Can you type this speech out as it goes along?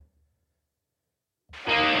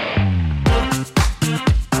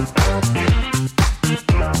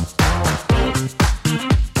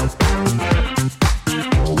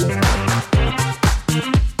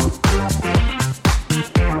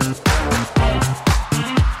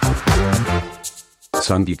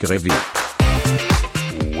Sunday Gravy.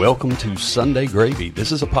 Welcome to Sunday Gravy.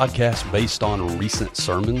 This is a podcast based on recent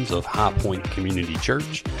sermons of High Point Community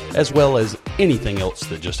Church, as well as anything else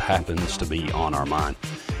that just happens to be on our mind.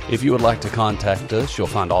 If you would like to contact us, you'll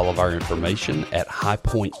find all of our information at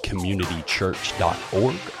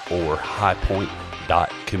highpointcommunitychurch.org or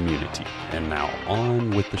highpoint.community. And now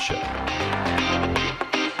on with the show.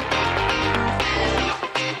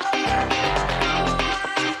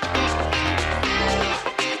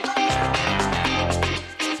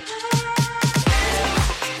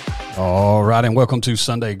 All right, and welcome to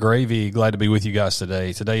Sunday Gravy. Glad to be with you guys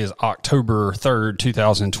today. Today is October 3rd,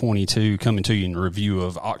 2022, coming to you in review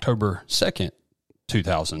of October 2nd,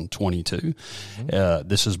 2022.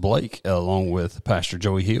 This is Blake, along with Pastor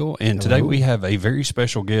Joey Hill, and today we have a very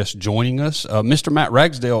special guest joining us. Mr. Matt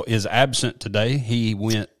Ragsdale is absent today. He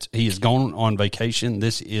is gone on vacation.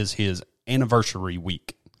 This is his anniversary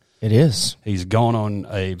week. It is. He's gone on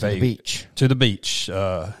to the beach.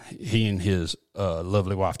 He and his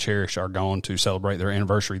lovely wife, Cherish, are going to celebrate their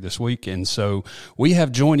anniversary this week. And so we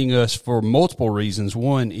have joining us for multiple reasons.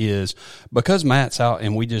 One is because Matt's out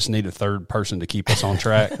and we just need a third person to keep us on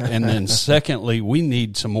track. And then secondly, we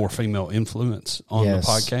need some more female influence on the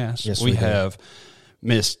podcast. Yes, we have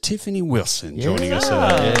Miss Tiffany Wilson joining us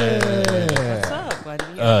today. What's up, buddy?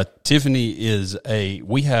 Tiffany is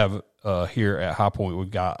we have here at High Point,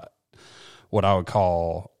 we've got what I would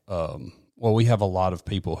call, we have a lot of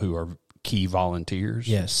people who are key volunteers.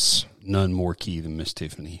 Yes. None more key than Miss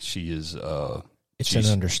Tiffany. She is, it's an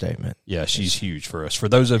understatement. Yeah, she's huge for us. For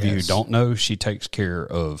those of you who don't know, she takes care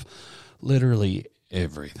of literally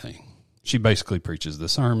everything. She basically preaches the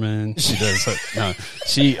sermon. She does.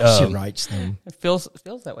 She writes them. It feels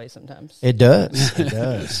that way sometimes. It does. It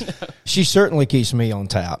does. She certainly keeps me on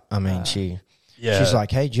tap. I mean, she's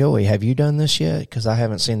like, "Hey, Joey, have you done this yet? Because I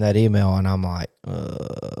haven't seen that email." And I'm like,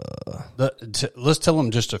 let's tell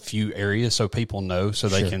them just a few areas so people know, so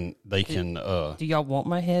they can. Do y'all want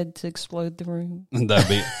my head to explode the room? That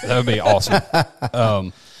would be awesome.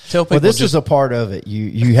 Tell people. Well, this is a part of it.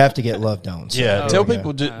 You have to get loved on. So. Tell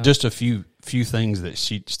people just a few things that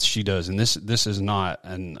she does, and this is not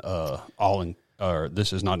an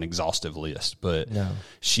this is not an exhaustive list, but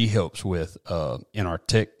she helps with in our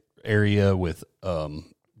tech area with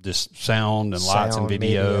just sound and lights and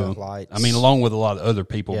video. Media, lights. I mean, along with a lot of other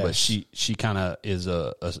people, but she kind of is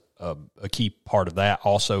a key part of that.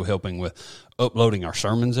 Also helping with uploading our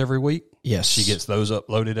sermons every week. Yes, she gets those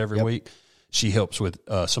uploaded every week. She helps with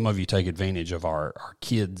some of you take advantage of our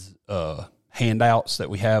kids' handouts that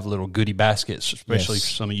we have, little goodie baskets, especially for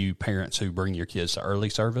some of you parents who bring your kids to early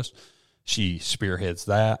service. She spearheads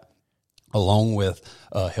that, along with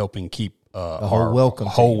helping keep our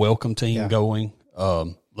whole welcome team going.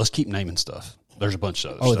 Let's keep naming stuff. There's a bunch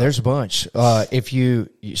of stuff. There's a bunch.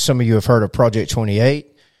 Some of you have heard of Project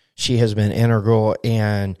 28. She has been integral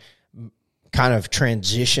in kind of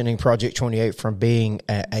transitioning Project 28 from being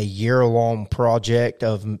a year-long project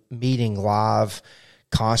of meeting live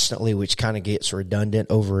constantly, which kind of gets redundant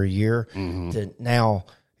over a year, to now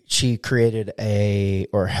she created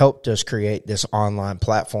helped us create this online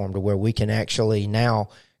platform to where we can actually now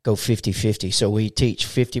go 50-50. So we teach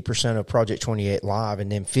 50% of Project 28 live,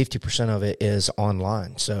 and then 50% of it is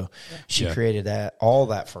online. So she created all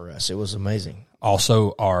that for us. It was amazing.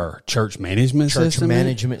 Also, our church management system.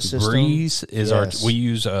 Breeze is we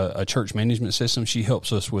use a church management system. She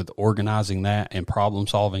helps us with organizing that and problem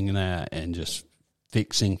solving that and just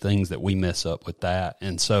fixing things that we mess up with that.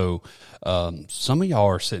 And so some of y'all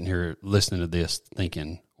are sitting here listening to this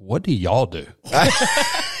thinking, what do y'all do?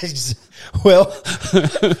 Well,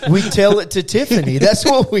 we tell it to Tiffany. That's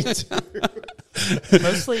what we do.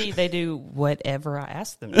 Mostly they do whatever I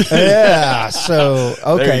ask them to. Yeah. So,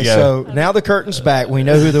 okay. So now the curtain's back. We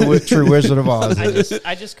know who the true Wizard of Oz is.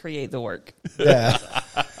 I just create the work. Yeah. All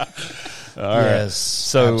right. Yes.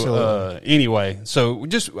 So anyway,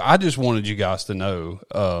 I just wanted you guys to know,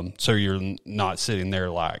 so you're not sitting there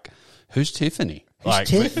like, who's Tiffany?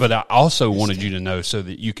 But I also wanted you to know so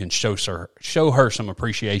that you can show her some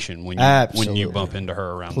appreciation when you bump into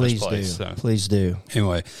her around this place. Please do.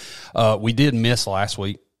 Anyway, we did miss last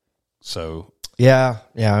week, so yeah,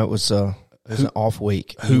 it was an off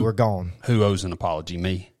week. We were gone. Who owes an apology?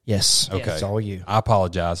 Me. Yes. Okay. It's all you. I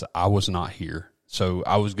apologize. I was not here, so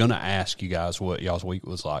I was going to ask you guys what y'all's week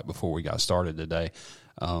was like before we got started today.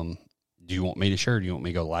 Do you want me to share? Or do you want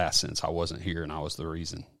me to go last since I wasn't here and I was the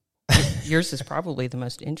reason? Yours is probably the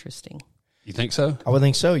most interesting. You think so? I would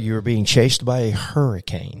think so. You were being chased by a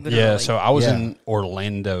hurricane. Literally. Yeah, so I was in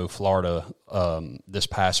Orlando, Florida, this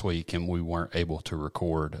past week, and we weren't able to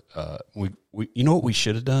record. We you know what we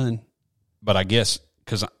should have done? But I guess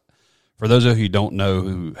because for those of you who don't know,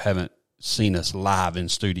 who haven't seen us live in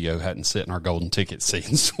studio, hadn't sit in our golden ticket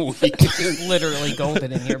seats. Literally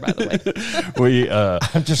golden in here, by the way.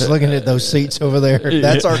 I'm just looking at those seats over there.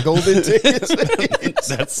 That's our golden tickets.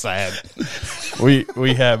 That's sad.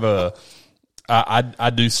 We have I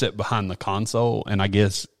do sit behind the console, and I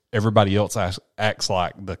guess everybody else acts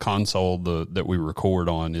like the console that we record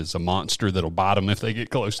on is a monster that'll bite them if they get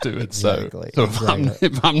close to it. Exactly. So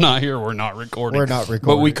if I'm not here, we're not recording. We're not recording.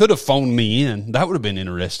 But we could have phoned me in. That would have been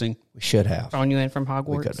interesting. We should have. Phone you in from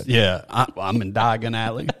Hogwarts? Yeah, I'm in Diagon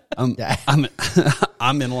Alley.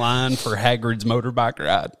 I'm in line for Hagrid's motorbike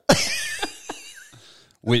ride.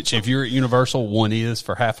 Which, if you're at Universal, one is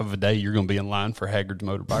for half of a day, you're going to be in line for Hagrid's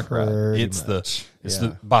motorbike ride. It's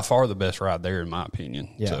the by far the best ride there, in my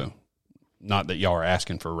opinion. Yeah. So, not that y'all are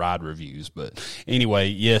asking for ride reviews, but anyway,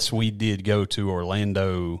 yes, we did go to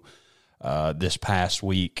Orlando this past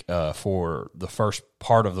week for the first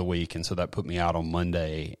part of the week, and so that put me out on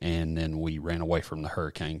Monday, and then we ran away from the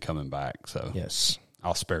hurricane coming back. So, yes,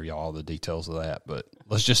 I'll spare y'all all the details of that. But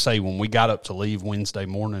let's just say when we got up to leave Wednesday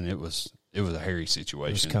morning, it was a hairy situation.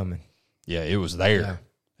 It was coming. Yeah, it was there. Yeah.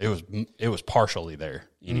 It was partially there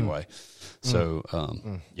anyway. So,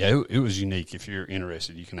 it was unique. If you're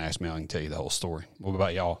interested, you can ask me. I can tell you the whole story. What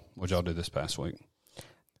about y'all? What'd y'all do this past week?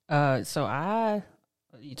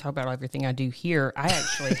 You talk about everything I do here. I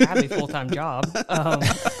actually have a full-time job.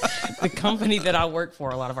 The company that I work for,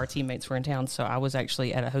 a lot of our teammates were in town, so I was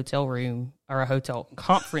actually at a hotel room or a hotel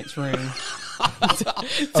conference room.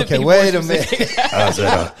 Okay, wait a minute. I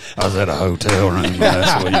was at a hotel room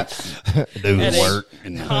last week doing work.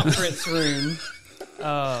 Conference room.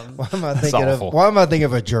 Why am I thinking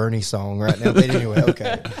of a Journey song right now? But anyway,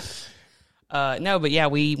 okay. No, but yeah,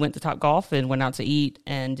 we went to Topgolf and went out to eat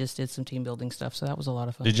and just did some team building stuff. So that was a lot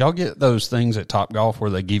of fun. Did y'all get those things at Topgolf where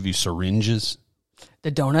they give you syringes?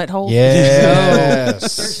 The donut holes?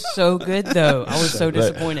 Yes. They're so good, though. I was so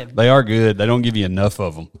disappointed. They are good. They don't give you enough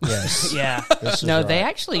of them. Yes. Yeah. No, right. they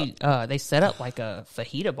actually, they set up like a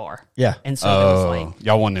fajita bar. Yeah. And so there was like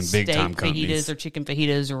y'all want them big steak time companies. fajitas or chicken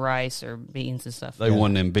fajitas or rice or beans and stuff. They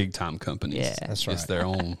want them big time companies. Yeah. That's right. It's their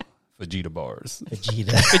own fajita bars.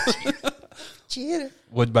 Vegeta.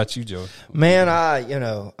 What about you, Joe? Man,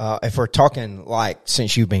 if we're talking like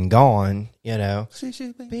since you've been gone,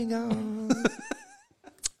 been gone.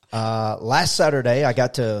 Last Saturday, I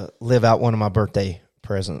got to live out one of my birthday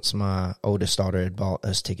presents. My oldest daughter had bought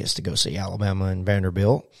us tickets to go see Alabama and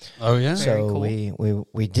Vanderbilt. Oh yeah, so cool.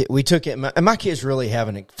 we took it. And my kids really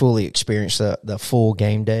haven't fully experienced the full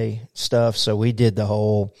game day stuff. So we did the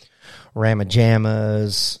whole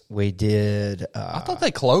Ramajamas. We did. I thought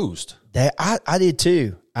they closed. I did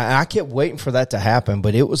too. I kept waiting for that to happen,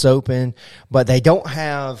 but it was open. But they don't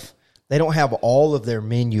have all of their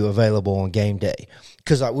menu available on game day,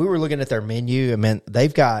 because we were looking at their menu. And man,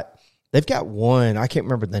 they've got one. I can't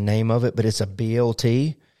remember the name of it, but it's a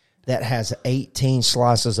BLT that has 18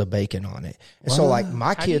 slices of bacon on it. And so, like,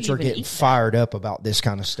 my kids are getting fired up about this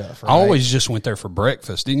kind of stuff. Right? I always just went there for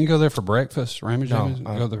breakfast. Didn't you go there for breakfast, Ramajamas?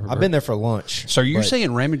 No, I've been there for lunch. So you're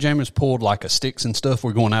saying Ramajamas pulled like a Sticks and Stuff?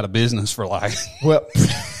 We're going out of business for like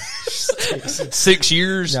 6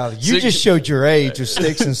 years. Now you just showed your age with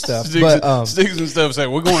Sticks and Stuff. Sticks and Stuff say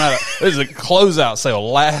we're going out. There's a closeout sale,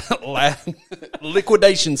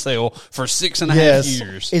 liquidation sale for 6.5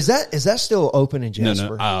 years. Is that still open in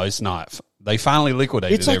Jasper? No, it's not. They finally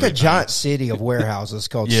liquidated. It's like everything. A giant city of warehouses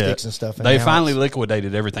called Sticks and Stuff. They finally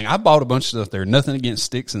liquidated everything. I bought a bunch of stuff there. Nothing against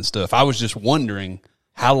Sticks and Stuff. I was just wondering,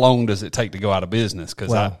 how long does it take to go out of business?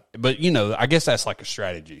 But I guess that's like a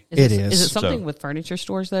strategy. Is it something with furniture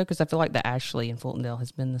stores, though? Because I feel like the Ashley in Fultondale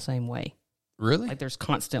has been the same way. Really? Like there's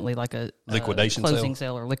constantly like a liquidation closing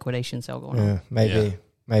sale or liquidation sale going on.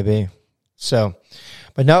 Maybe. So,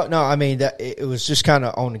 but no. I mean, it was just kind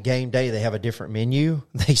of on the game day. They have a different menu.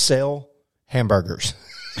 They sell hamburgers.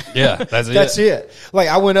 Yeah, that's it. That's it. Like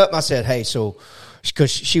I went up and I said, "Hey, so."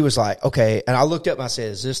 Because she was like, okay, and I looked up and I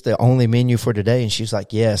said, "Is this the only menu for today?" And she's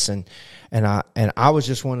like, "Yes." And I was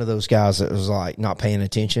just one of those guys that was like not paying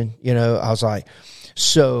attention. I was like,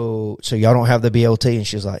 "So y'all don't have the BLT?" And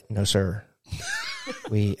she's like, "No, sir,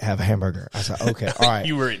 we have a hamburger." I was like, "Okay, all right."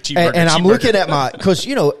 You were at Cheeseburger. And I'm looking at because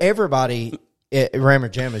everybody at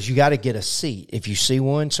Ramajamas, you got to get a seat if you see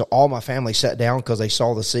one. So all my family sat down because they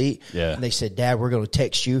saw the seat. Yeah. And they said, "Dad, we're going to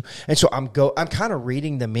text you." And so I'm kind of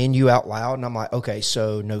reading the menu out loud, and I'm like, "Okay,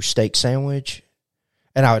 so no steak sandwich."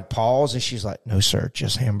 And I would pause, and she's like, "No, sir,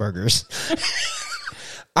 just hamburgers."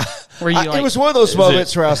 It was one of those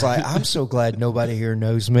moments where I was like, "I'm so glad nobody here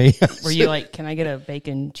knows me." Were you like, "Can I get a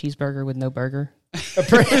bacon cheeseburger with no burger?"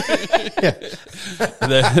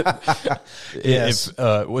 Yes.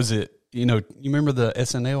 If was it? You remember the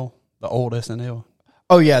SNL, the old SNL?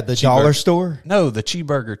 Oh yeah, the dollar store. No, the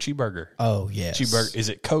cheeseburger. Oh yes, cheeseburger. Is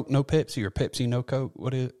it Coke no Pepsi or Pepsi no Coke?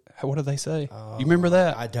 What do they say? You remember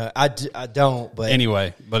that? I don't. But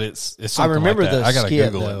anyway, but it's I something remember like that. the I gotta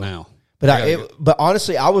skit, Google though. it now. But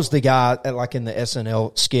honestly, I was the guy like in the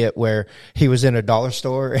SNL skit where he was in a dollar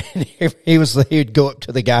store and he'd go up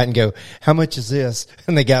to the guy and go, "How much is this?"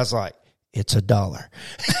 And the guy's like, "It's $1."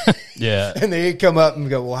 Yeah, and then he'd come up and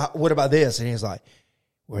go, "Well, what about this?" And he's like,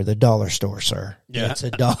 "We're the dollar store, sir. Yeah. It's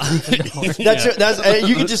 $1." That's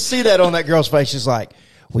you can just see that on that girl's face. She's like,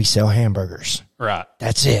 "We sell hamburgers. right.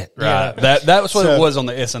 That's it." Right. Yeah. That was what it was on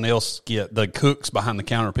the SNL skit. The cooks behind the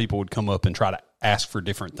counter people would come up and try to ask for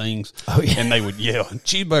different things. Oh, yeah. And they would yell,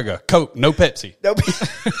 "Cheeseburger, Coke, no Pepsi."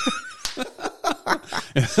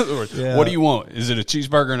 In other words, what do you want? Is it a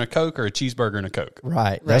cheeseburger and a Coke or a cheeseburger and a Coke?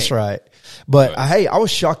 Right. That's right. But hey, I was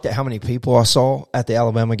shocked at how many people I saw at the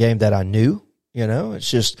Alabama game that I knew. It's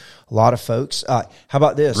just a lot of folks. How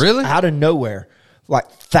about this? Really? Out of nowhere, like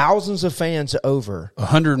thousands of fans over.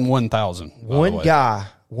 101,000.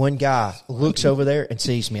 One guy looks over there and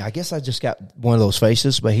sees me. I guess I just got one of those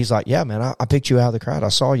faces, but he's like, "Yeah, man, I picked you out of the crowd. I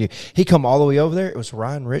saw you." He come all the way over there. It was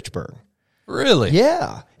Ryan Richburg. Really?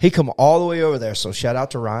 Yeah. He come all the way over there. So shout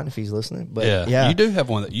out to Ryan if he's listening. But yeah. You do have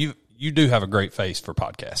one that you do have a great face for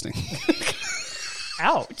podcasting.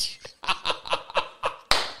 Ouch.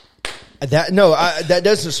 That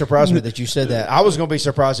doesn't surprise me that you said that. I was going to be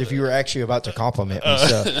surprised if you were actually about to compliment me.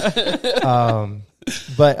 So,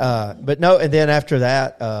 but no. And then after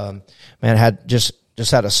that, man, had just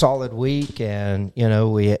had a solid week, and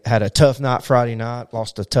we had a tough night Friday night,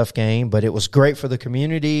 lost a tough game, but it was great for the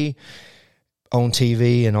community on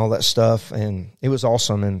TV and all that stuff, and it was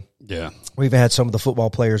awesome. And yeah, we've had some of the football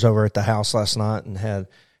players over at the house last night and had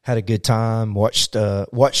a good time, watched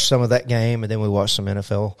some of that game, and then we watched some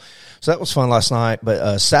NFL. So that was fun last night.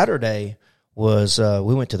 But Saturday was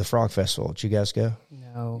we went to the Frog Festival. Did you guys go?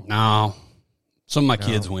 No. Some of my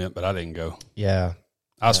kids went, but I didn't go. Yeah.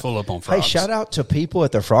 I was full up on frogs. Hey, shout out to people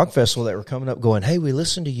at the Frog Festival that were coming up going, "Hey, we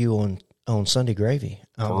listened to you on Sunday Gravy."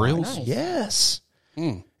 For real? Nice. Yes.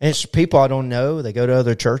 And it's people I don't know. They go to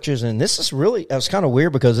other churches, and this is really, it's kind of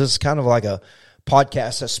weird because it's kind of like a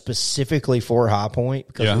podcast that's specifically for High Point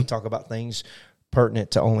because we talk about things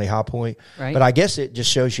pertinent to only High Point. Right. But I guess it just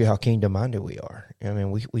shows you how kingdom-minded we are. I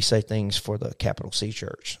mean, we say things for the capital C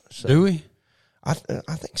church. So Do we? I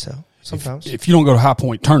think so. Sometimes. If you don't go to High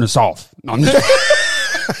Point, turn us off. No,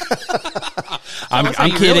 I'm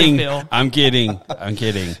I'm kidding. Really I'm kidding.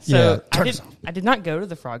 So I did not go to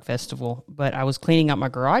the Frog Festival, but I was cleaning out my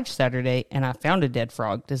garage Saturday and I found a dead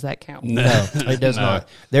frog. Does that count? No, it does not.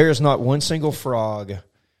 There is not one single frog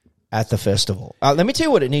at the festival. Let me tell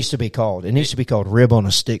you what it needs to be called. It needs to be called Rib on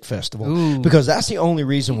a Stick Festival because that's the only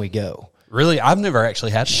reason we go. Really? I've never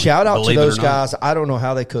actually had one. Shout out to those guys. I don't know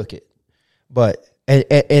how they cook it, but and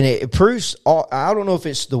it proves. I don't know if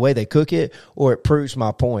it's the way they cook it or it proves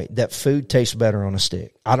my point that food tastes better on a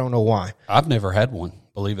stick. I don't know why. I've never had one,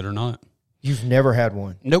 believe it or not. You've never had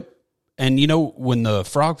one? Nope. And when the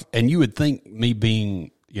frog, and you would think me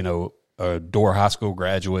being, a Door High School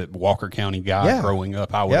graduate, Walker County guy growing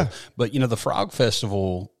up, I would. Yeah. But the Frog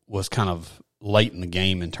Festival was kind of late in the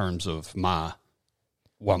game in terms of my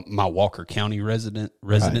Walker County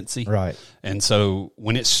residency. Right. And so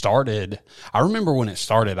when it started, I remember when it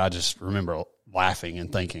started, I just remember laughing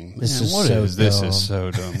and thinking, this is so dumb. This is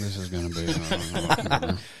so dumb. This is going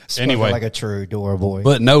to be anyway, like a true door boy.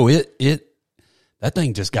 But no, that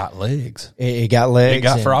thing just got legs. It got legs. It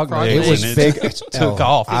got frog legs. It was big. It took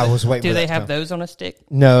off. I was waiting. Do they have those on a stick?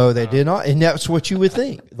 No, they did not. And that's what you would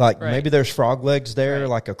think. Like maybe there's frog legs there,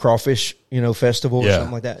 like a crawfish, festival or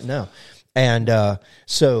something like that. No. And but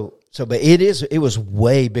it was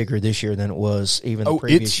way bigger this year than it was even the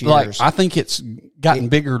previous years. I think it's gotten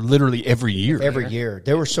bigger literally every year. Every year.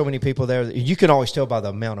 There were so many people there. You can always tell by the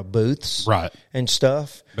amount of booths and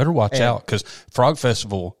stuff. Better watch out because Frog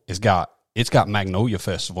Festival it's got Magnolia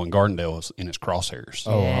Festival in Gardendale in its crosshairs.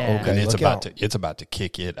 Oh, okay. And it's about to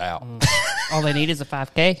kick it out. All they need is a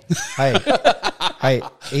 5K. Hey,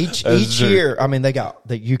 each year, I mean, they got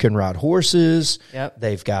that you can ride horses. Yep.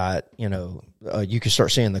 They've got, you can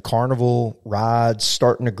start seeing the carnival rides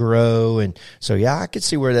starting to but I could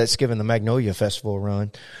see where that's giving the Magnolia Festival a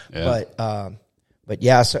run. Yeah. But But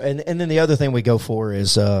yeah, so and then the other thing we go for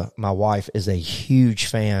is my wife is a huge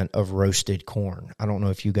fan of roasted corn. I don't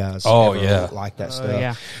know if you guys like that stuff.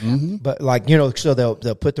 Yeah. Mm-hmm. But like, so they'll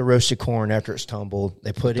put the roasted corn after it's tumbled.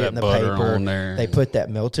 They put it in the paper. On there. They put that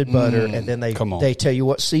melted butter, and then they tell you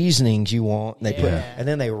what seasonings you want. And and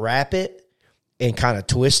then they wrap it and kind of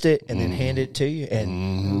twist it and then hand it to you.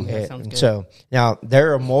 And so now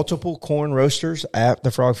there are multiple corn roasters at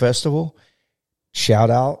the Frog Festival. Shout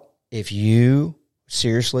out if you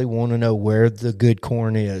seriously want to know where the good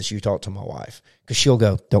corn is, you talk to my wife, because she'll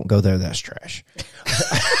go, don't go there, that's trash.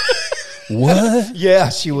 What? Yeah,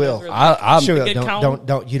 she will. She'll go,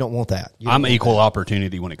 don't you don't want that. I'm equal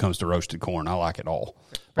opportunity when it comes to roasted corn. I like it all.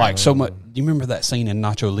 Like so much. Do you remember that scene in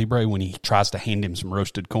Nacho Libre when he tries to hand him some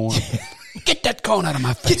roasted corn? Get that corn out of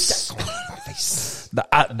my face. Get that corn out of my face.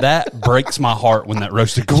 That breaks my heart when that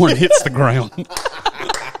roasted corn hits the ground.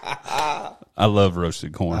 I love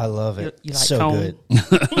roasted corn. I love it. You like so corn? good.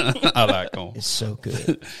 I like corn. It's so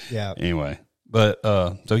good. Yeah. Anyway, but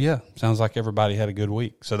so yeah, sounds like everybody had a good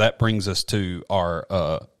week. So that brings us to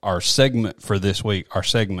our segment for this week. Our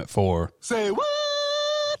segment for Say what?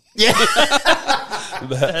 Yeah.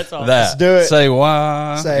 That's awesome. Let's do it. Say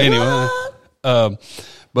why. Say anyway.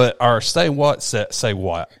 But our say what segment,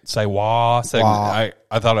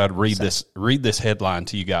 I thought I'd read this headline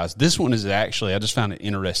to you guys. This one is actually, I just found it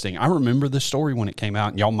interesting. I remember this story when it came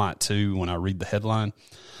out, and y'all might too when I read the headline.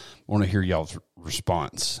 I want to hear y'all's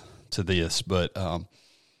response to this, but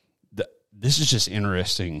this is just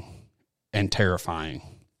interesting and terrifying.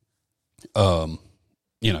 Maybe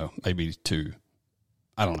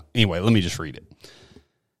I don't know. Anyway, let me just read it.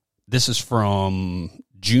 This is from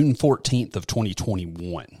June 14th of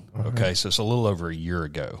 2021. Okay, so it's a little over a year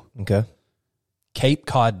ago. Okay. Cape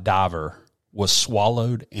Cod diver was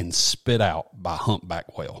swallowed and spit out by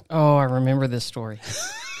humpback whale. Oh, I remember this story.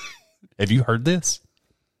 Have you heard this?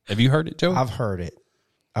 Have you heard it, Joe? I've heard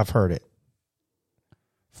it.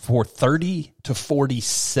 For 30 to 40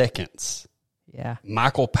 seconds, Yeah.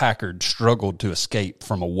 Michael Packard struggled to escape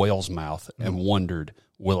from a whale's mouth and wondered,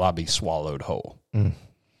 will I be swallowed whole?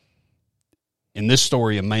 In this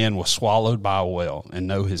story, a man was swallowed by a whale, and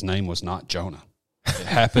no, his name was not Jonah. It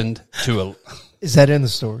happened to a... Is that in the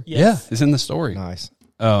story? Yes. Yeah, it's in the story. Nice.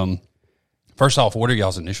 First off, what are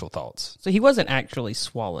y'all's initial thoughts? So he wasn't actually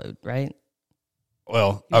swallowed, right?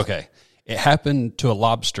 Well, okay. It happened to a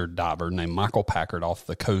lobster diver named Michael Packard off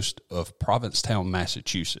the coast of Provincetown,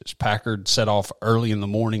 Massachusetts. Packard set off early in the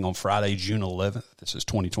morning on Friday, June 11th, this is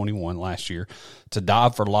 2021, last year, to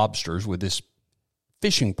dive for lobsters with his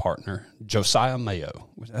fishing partner, Josiah Mayo.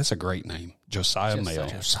 That's a great name, Josiah Mayo.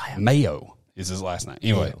 Mayo is his last name.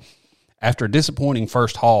 Anyway, after a disappointing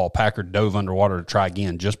first haul, Packard dove underwater to try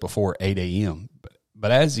again just before 8 a.m., but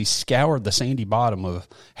as he scoured the sandy bottom of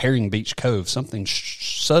Herring Beach Cove, something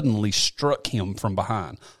suddenly struck him from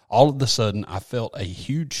behind. All of a sudden, I felt a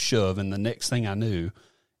huge shove, and the next thing I knew,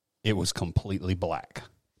 it was completely black.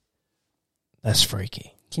 That's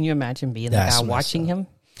freaky. Can you imagine being the guy watching him?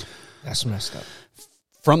 That's messed up.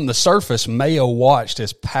 From the surface, Mayo watched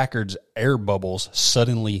as Packard's air bubbles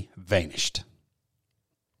suddenly vanished.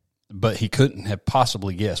 But he couldn't have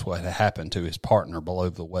possibly guessed what had happened to his partner below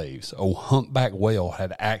the waves. A humpback whale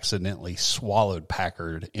had accidentally swallowed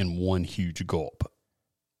Packard in one huge gulp.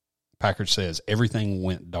 Packard says, everything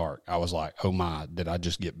went dark. I was like, oh my, did I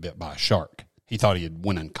just get bit by a shark? He thought he had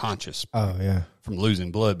went unconscious from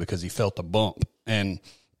losing blood because he felt a bump. And,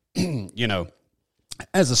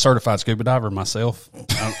 as a certified scuba diver myself,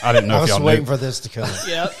 I didn't know if y'all knew. I was waiting for this to come.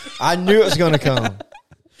 Yep. I knew it was going to come.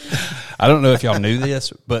 I don't know if y'all knew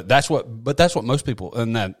this, but that's what most people,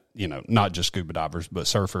 and that, not just scuba divers, but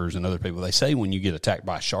surfers and other people, they say when you get attacked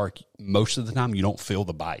by a shark, most of the time you don't feel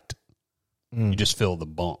the bite. You just feel the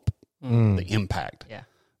bump, the impact. Yeah.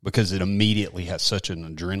 Because it immediately has such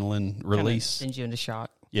an adrenaline release. Sends you into shock.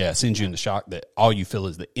 Yeah, it sends you into shock that all you feel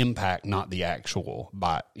is the impact, not the actual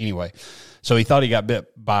bite. Anyway, so he thought he got bit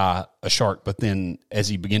by a shark, but then as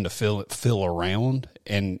he began to feel it feel around,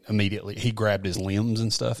 and immediately he grabbed his limbs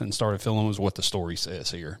and stuff and started feeling, was what the story says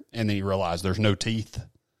here. And then he realized there's no teeth.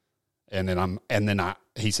 And then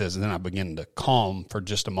he says, and then I began to calm for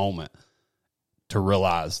just a moment to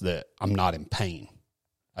realize that I'm not in pain.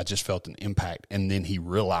 I just felt an impact. And then he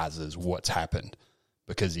realizes what's happened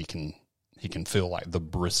because he can feel like the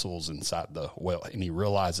bristles inside the whale, and he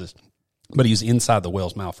realizes, but he's inside the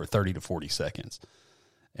whale's mouth for 30 to 40 seconds.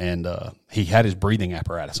 And he had his breathing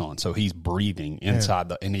apparatus on, so he's breathing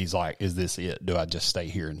inside and he's like, is this it? Do I just stay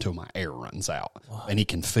here until my air runs out? Wow. And he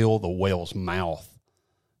can feel the whale's mouth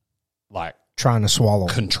like trying to swallow,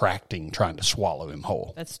 contracting, trying to swallow him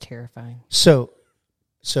whole. That's terrifying. So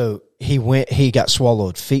So he got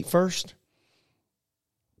swallowed feet first?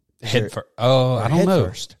 Head first. Oh, I don't know.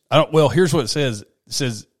 First? Well, here's what it says. It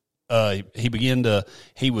says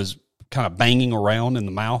he was kind of banging around in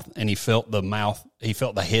the mouth, and he felt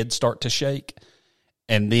the head start to shake.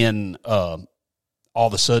 And then all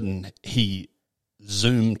of a sudden he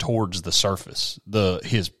zoomed towards the surface.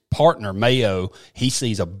 His partner, Mayo, he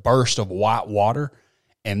sees a burst of white water,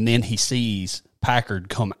 and then he sees Packard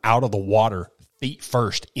come out of the water feet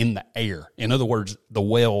first in the air. In other words, the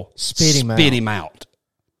whale spit him out.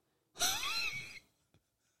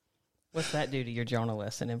 What's that do to your Jonah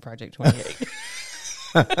lesson in Project 28?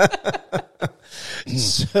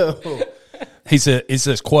 So he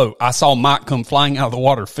says, quote, I saw Mike come flying out of the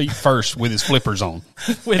water feet first with his flippers on.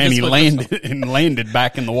 And he landed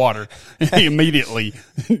back in the water. He immediately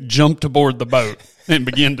jumped aboard the boat and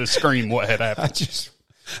began to scream what had happened.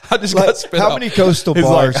 I just got spit how out. many coastal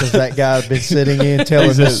bars has that guy been sitting in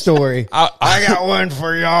telling this story? I got one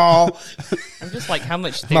for y'all. I'm just like, how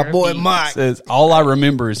much therapy? My boy Mike says, all I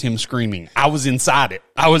remember is him screaming. I was inside it.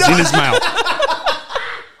 I was in his mouth.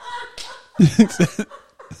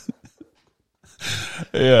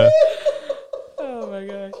 Yeah. Oh my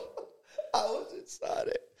gosh. I was inside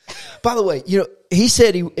it. By the way, he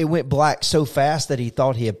said it went black so fast that he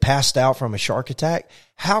thought he had passed out from a shark attack.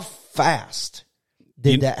 How fast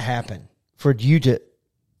did that happen for you to,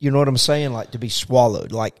 you know what I'm saying? Like to be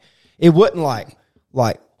swallowed. Like it wasn't like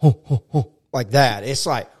that. It's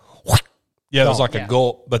like, yeah, it was like a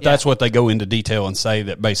gulp, but that's what they go into detail and say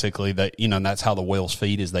that basically and that's how the whales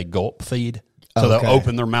feed is they gulp feed. So they'll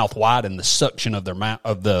open their mouth wide, and the suction of their mouth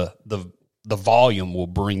of the volume will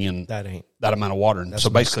bring in that amount of water. And so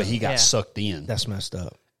basically, he got sucked in. That's messed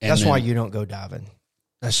up. That's why you don't go diving.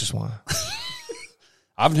 That's just why.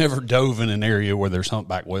 I've never dove in an area where there's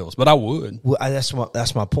humpback whales, but I would. Well,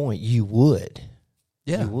 that's my point. You would.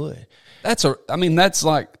 Yeah, you would. That's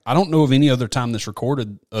like, I don't know of any other time that's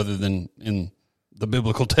recorded other than in the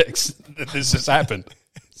biblical text that this has happened.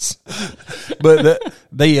 But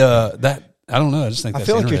I don't know. I just think that's I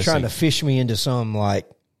feel like interesting. you're trying to fish me into some like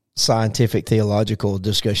scientific theological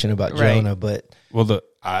discussion about Jonah, but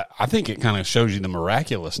I think it kind of shows you the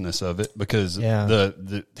miraculousness of it because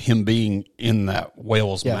the him being in that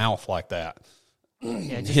whale's mouth like that,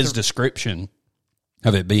 his description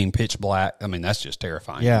of it being pitch black. I mean, that's just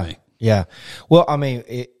terrifying to me. Yeah. Well, I mean,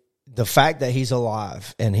 the fact that he's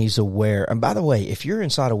alive and he's aware. And by the way, if you're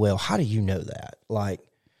inside a whale, how do you know that? Like,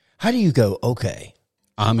 how do you go? Okay,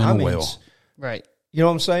 I'm in a whale. Right. You know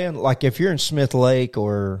what I'm saying? Like if you're in Smith Lake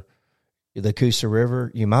or the Coosa River,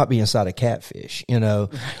 you might be inside a catfish, Right.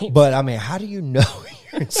 But I mean, how do you know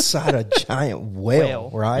you're inside a giant whale,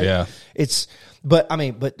 right? Yeah. But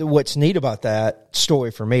what's neat about that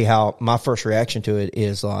story for me, how my first reaction to it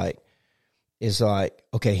is like,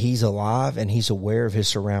 okay, he's alive and he's aware of his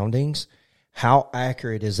surroundings. How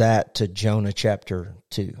accurate is that to Jonah chapter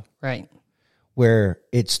 2? Right. Where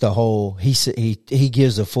it's the whole, he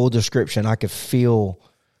gives a full description. I could feel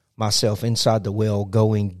myself inside the whale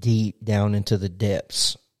going deep down into the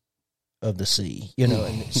depths of the sea,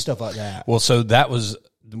 and stuff like that. Well, so that was,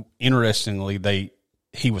 interestingly,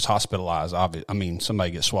 he was hospitalized. I mean,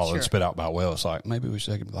 somebody gets swallowed and spit out by a whale. It's like, maybe we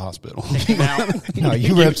should take him to the hospital. No,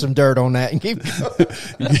 you rub some dirt on that and keep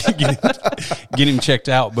get him checked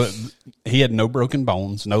out. But he had no broken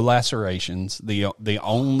bones, no lacerations. The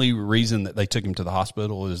only reason that they took him to the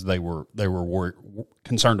hospital is they were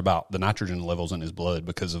concerned about the nitrogen levels in his blood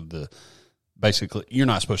because of basically you're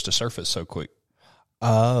not supposed to surface so quick.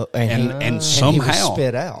 And somehow he was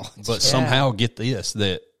spit out. But somehow get this,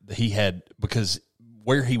 that he had, because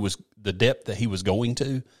where he was, the depth that he was going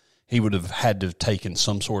to, he would have had to have taken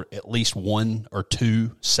some sort, at least 1 or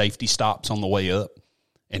 2 safety stops on the way up.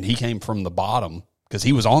 And he came from the bottom because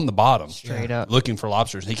he was on the bottom straight up looking for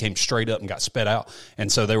lobsters. He came straight up and got spit out.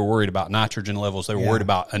 And so they were worried about nitrogen levels. They were worried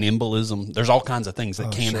about an embolism. There's all kinds of things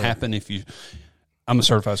that can happen if you, I'm a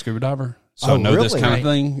certified scuba diver, so I know this kind of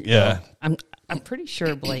thing. Yeah. I'm pretty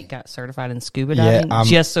sure Blake got certified in scuba diving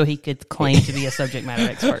just so he could claim to be a subject matter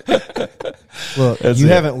expert. Well, you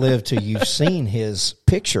haven't lived till you've seen his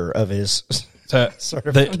picture of his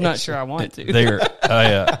certification. I'm not sure I want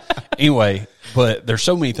to. Anyway, but there's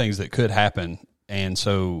so many things that could happen. And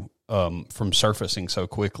so from surfacing so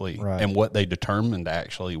quickly, and what they determined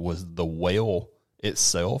actually was the whale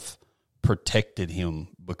itself protected him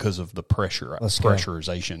because of the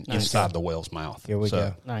pressurization inside the whale's mouth. Here we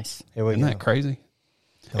go. Nice. Here we Isn't that crazy?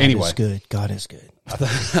 Anyway, is good. God is good.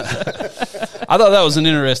 I thought that was an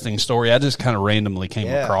interesting story. I just kind of randomly came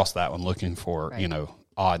across that one looking for,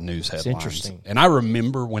 odd news headlines. interesting. And I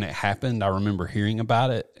remember when it happened. I remember hearing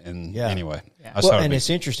about it. And anyway, it's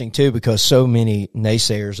interesting too because so many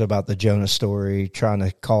naysayers about the Jonah story, trying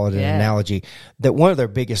to call it an analogy, that one of their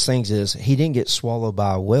biggest things is he didn't get swallowed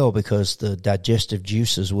by a whale because the digestive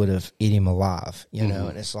juices would have eaten him alive. You know,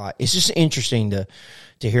 and it's like it's just interesting to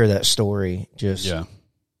hear that story. Just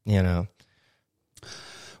you know.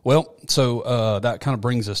 Well, so that kind of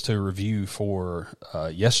brings us to a review for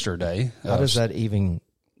yesterday. How does that even?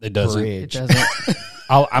 It doesn't. Bridge? It doesn't.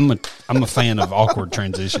 I'm a fan of awkward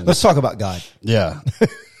transitions. Let's talk about God. Yeah.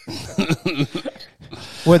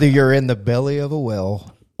 Whether you're in the belly of a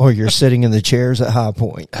whale or you're sitting in the chairs at High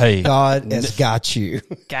Point, hey, God has got you.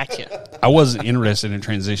 Gotcha. I wasn't interested in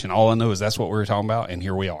transition. All I know is that's what we were talking about, and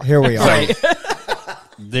here we are. Here we are.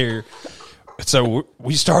 So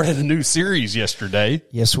we started a new series yesterday.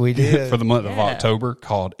 Yes, we did. For the month of October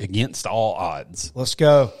called Against All Odds. Let's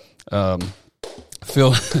go.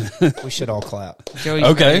 Phil, we should all clap.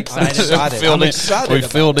 Joey's very excited. I'm excited. We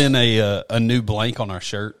filled in a new blank on our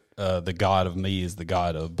shirt. The God of me is the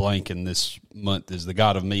God of blank, and this month is the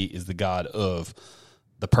God of me is the God of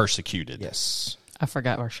the persecuted. Yes. I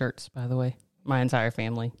forgot our shirts, by the way. My entire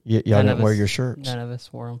family. Y'all didn't wear your shirts? None of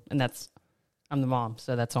us wore them. And I'm the mom,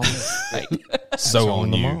 so that's on me. Right. So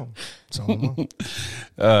on the you. mom. It's on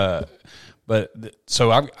the mom.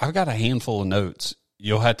 So I've got a handful of notes.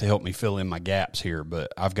 You'll have to help me fill in my gaps here,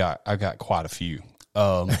 but I've got quite a few.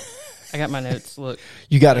 I got my notes. Look,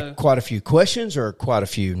 you got quite a few questions or quite a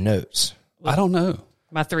few notes? I don't know.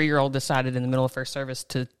 My 3-year-old decided in the middle of first service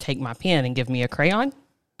to take my pen and give me a crayon.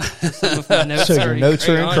 So your notes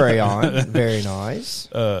are in crayon. Very nice.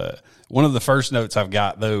 One of the first notes I've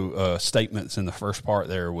got, though, statements in the first part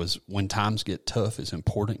there was, when times get tough, it's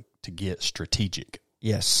important to get strategic.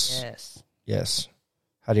 Yes.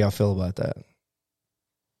 How do y'all feel about that?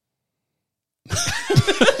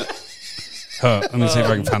 Let me see if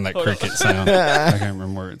I can find that cricket sound. I can't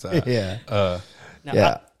remember where it's at.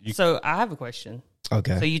 Yeah. So I have a question.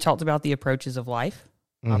 Okay. So you talked about the approaches of life,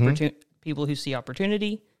 people who see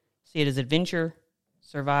opportunity, see it as adventure,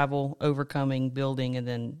 survival, overcoming, building, and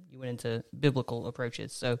then you went into biblical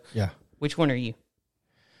approaches. So which one are you?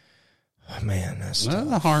 Oh, man, that's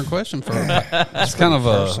a hard question for it's kind of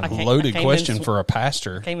a loaded question for a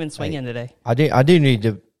pastor. Came in swinging today. I do need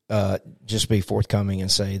to just be forthcoming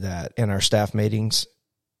and say that in our staff meetings,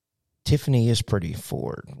 Tiffany is pretty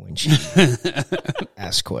forward when she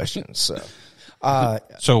asks questions.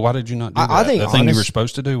 So why did you not do that? I think the thing you were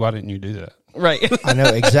supposed to do, why didn't you do that? Right. I know,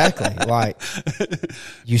 exactly. Like,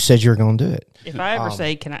 you said you were going to do it. If I ever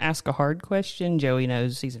say, can I ask a hard question, Joey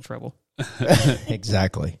knows he's in trouble.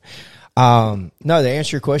 Exactly. No, to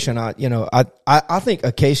answer your question, I think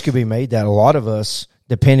a case could be made that a lot of us,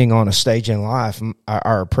 depending on a stage in life,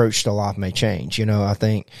 our approach to life may change. I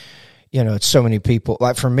think, it's so many people.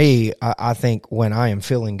 Like for me, I think when I am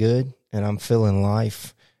feeling good and I'm feeling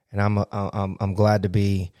life and I'm glad to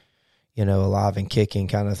be, alive and kicking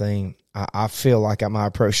kind of thing, I feel like my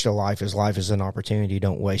approach to life is an opportunity.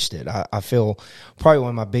 Don't waste it. I feel probably one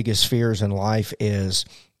of my biggest fears in life is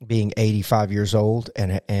being 85 years old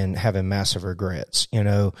and having massive regrets,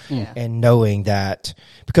 and knowing that,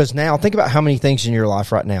 because now think about how many things in your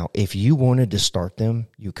life right now, if you wanted to start them,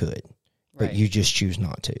 you could, but you just choose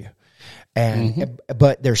not to. And,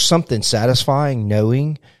 but there's something satisfying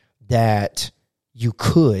knowing that you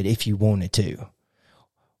could, if you wanted to.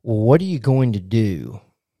 Well, what are you going to do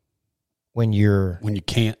when you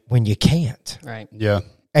can't? Right. Yeah.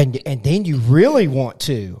 And then you really want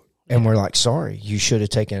to. And we're like, sorry, you should have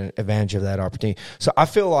taken advantage of that opportunity. So I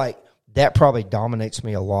feel like that probably dominates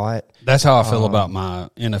me a lot. That's how I feel about my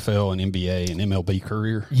NFL and NBA and MLB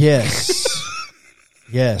career. Yes.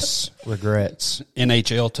 Yes. Regrets.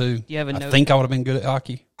 NHL too. Do you have a note? I think I would have been good at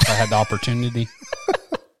hockey if I had the opportunity.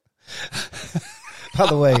 By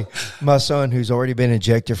the way, my son, who's already been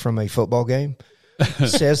ejected from a football game,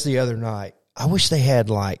 says the other night, I wish they had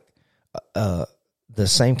like the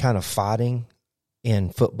same kind of fighting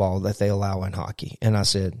in football that they allow in hockey. And I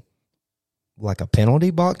said, like a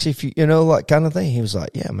penalty box, if like kind of thing. He was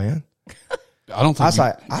like, yeah, man. I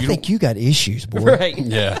think you got issues, boy. Right.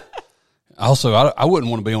 Yeah. Also, I wouldn't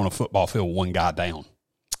want to be on a football field one guy down.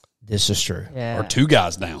 This is true. Yeah. Or two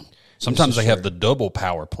guys down. Sometimes they have the double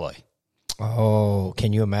power play. Oh,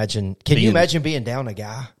 can you imagine? Can you imagine being down a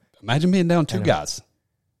guy? Imagine being down two guys.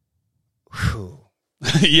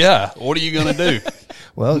 Yeah. What are you going to do?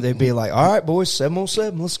 Well, they'd be like, all right, boys,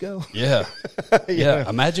 7-on-7, let's go. Yeah. Yeah.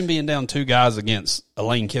 Imagine being down two guys against a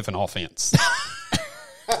Lane Kiffin offense.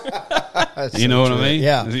 You know what I mean?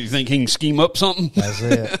 Yeah. You think he can scheme up something?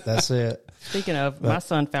 That's it. Speaking of, my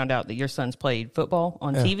son found out that your son's played football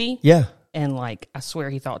on TV. Yeah. And, like, I swear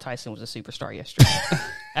he thought Tyson was a superstar yesterday.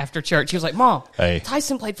 After church, he was like, Mom,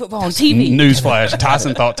 Tyson played football on TV. Newsflash,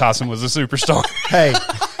 Tyson thought Tyson was a superstar. Hey.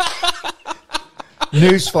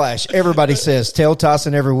 Newsflash. Everybody says, tell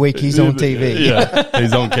Tyson every week he's on TV. Yeah,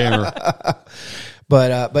 he's on camera.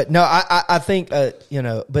 But no, I think,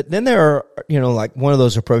 but then there are, like one of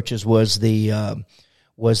those approaches was the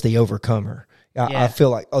overcomer. I feel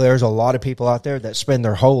like there's a lot of people out there that spend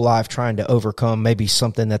their whole life trying to overcome maybe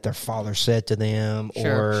something that their father said to them,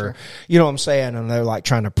 or you know what I'm saying, and they're like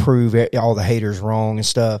trying to prove all the haters wrong and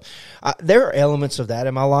stuff. There are elements of that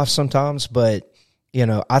in my life sometimes, but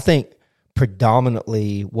I think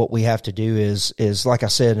predominantly what we have to do is like I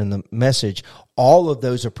said in the message, all of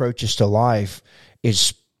those approaches to life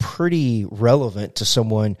is pretty relevant to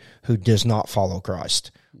someone who does not follow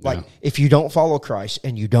Christ. Like if you don't follow Christ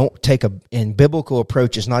and you don't take and biblical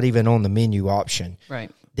approach is not even on the menu option, right?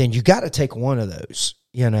 Then you got to take one of those,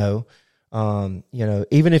 even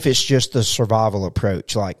if it's just the survival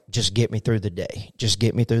approach, like just get me through the day,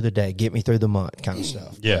 get me through the month kind of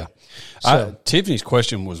stuff. Yeah. So, Tiffany's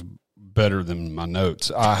question was better than my notes.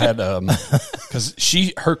 I had, cause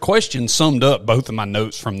her question summed up both of my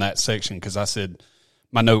notes from that section. Cause I said,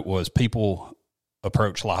 my note was people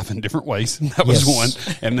approach life in different ways. That was one.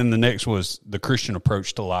 And then the next was the Christian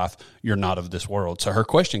approach to life. You're not of this world. So her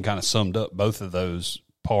question kind of summed up both of those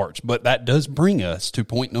parts, but that does bring us to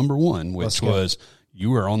point number one, which was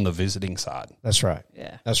you are on the visiting side. That's right.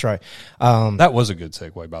 Yeah. That's right. That was a good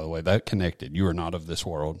segue, by the way. That connected. You are not of this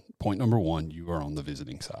world. Point number one, you are on the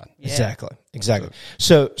visiting side. Yeah. Exactly.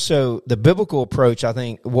 So the biblical approach, I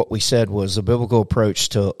think what we said was the biblical approach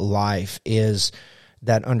to life is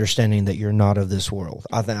that understanding that you're not of this world.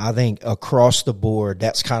 I think across the board,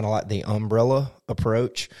 that's kind of like the umbrella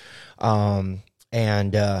approach. But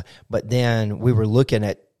then we were looking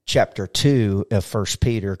at chapter 2 of 1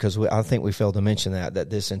 Peter, because I think we failed to mention that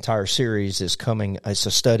this entire series is coming, it's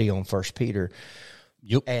a study on 1 Peter.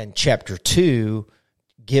 Yep. And chapter 2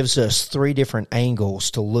 gives us 3 different angles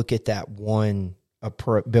to look at that one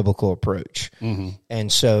biblical approach. Mm-hmm.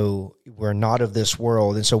 And so we're not of this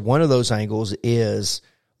world. And so one of those angles is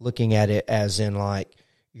looking at it as in like,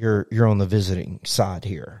 you're on the visiting side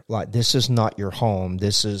here. Like this is not your home.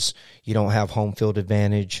 You don't have home field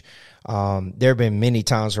advantage. There have been many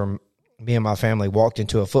times where me and my family walked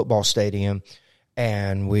into a football stadium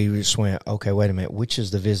and we just went, okay, wait a minute, which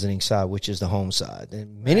is the visiting side, which is the home side?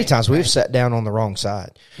 And many times we've sat down on the wrong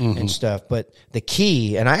side and stuff. But the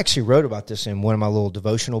key, and I actually wrote about this in one of my little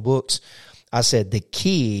devotional books, I said the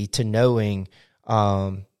key to knowing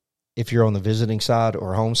if you're on the visiting side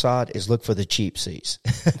or home side is look for the cheap seats.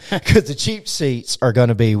 Because the cheap seats are going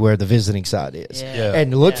to be where the visiting side is. Yeah.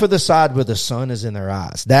 And look for the side where the sun is in their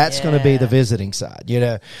eyes. That's going to be the visiting side,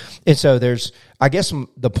 And so I guess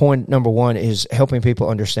the point number one is helping people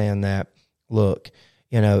understand that, look,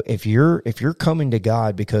 if you're coming to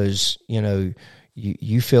God because,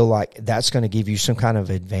 you feel like that's going to give you some kind of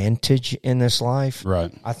advantage in this life,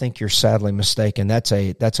 right? I think you're sadly mistaken. That's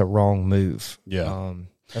a wrong move. Yeah.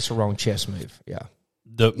 That's a wrong chess move. Yeah.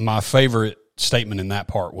 My favorite statement in that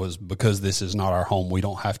part was because this is not our home, we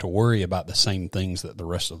don't have to worry about the same things that the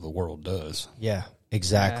rest of the world does. Yeah,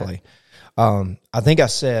 exactly. Yeah. I think I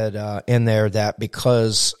said in there that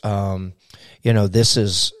because, this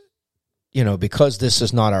is, because this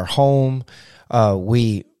is not our home,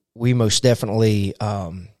 we most definitely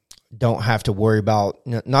don't have to worry about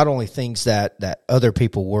not only things that other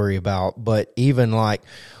people worry about, but even like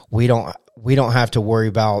we don't have to worry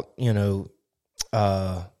about,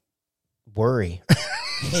 worry.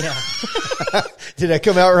 Yeah. Did that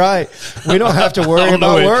come out right? We don't have to worry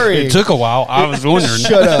about worry. It took a while. I was wondering.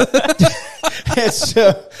 Shut up.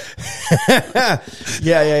 So,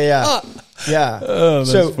 yeah. Oh,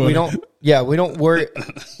 so funny. we don't worry.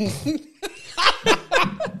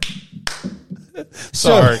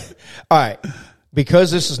 Sorry. All right.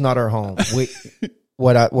 Because this is not our home,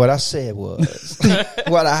 what I said was,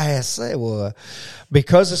 what I had said was,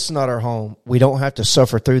 because it's not our home, we don't have to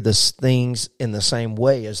suffer through these things in the same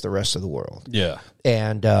way as the rest of the world. Yeah.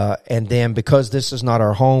 And then because this is not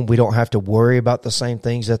our home, we don't have to worry about the same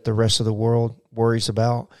things that the rest of the world worries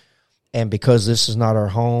about. And because this is not our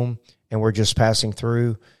home and we're just passing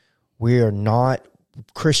through, we are not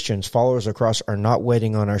Christians, followers of Christ, are not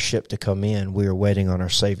waiting on our ship to come in. We are waiting on our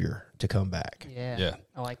Savior to come back. Yeah.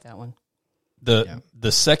 I like that one.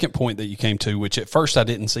 The second point that you came to, which at first I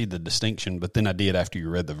didn't see the distinction, but then I did after you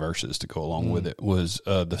read the verses to go along with it, was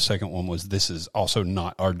the second one was this is also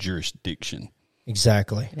not our jurisdiction.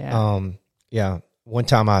 Exactly. Yeah. one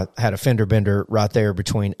time I had a fender bender right there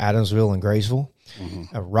between Adamsville and Graysville,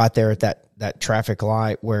 right there at that traffic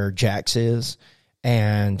light where Jack's is.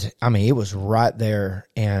 And I mean, it was right there,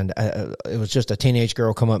 and it was just a teenage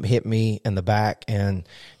girl come up and hit me in the back. And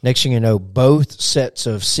next thing you know, both sets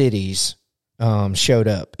of cities showed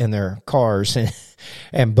up in their cars,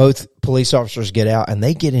 and both police officers get out, and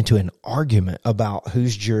they get into an argument about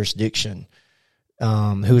whose jurisdiction,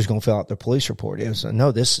 who's going to fill out the police report. It was,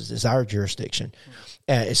 no, this is our jurisdiction.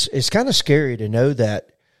 And it's kind of scary to know that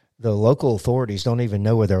the local authorities don't even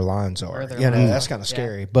know where their lines are. That's kind of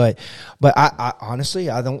scary. But I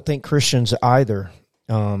honestly, I don't think Christians either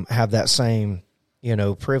have that same,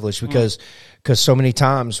 privilege, because so many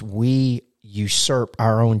times we usurp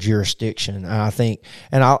our own jurisdiction. And I think,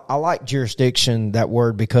 and I like jurisdiction, that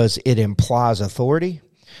word, because it implies authority.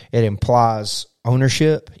 It implies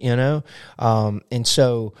ownership, and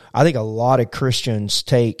so I think a lot of Christians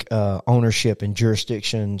take ownership and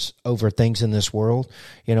jurisdictions over things in this world,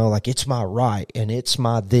 like it's my right and it's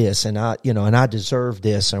my this, and I deserve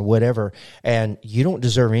this or whatever, and you don't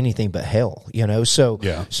deserve anything but hell,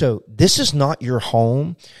 so this is not your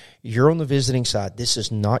home. You're on the visiting side. This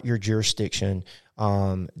is not your jurisdiction.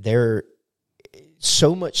 There,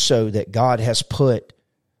 so much so that God has put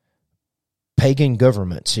pagan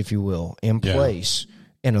governments, if you will, in place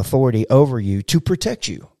and authority over you to protect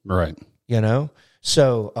you. Right.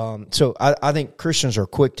 So I think Christians are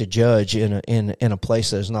quick to judge in a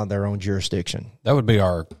place that is not their own jurisdiction. That would be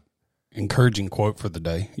our encouraging quote for the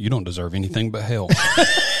day. You don't deserve anything but hell.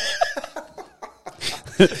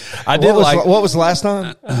 What was the last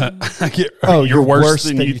time? You're worse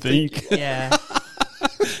than you think. Yeah.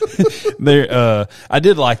 I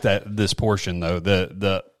did like this portion though,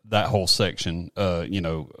 that whole section,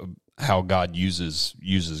 how God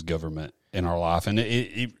uses government in our life. And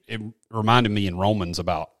it reminded me in Romans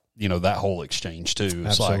about, that whole exchange too.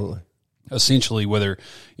 It's Absolutely. like essentially whether,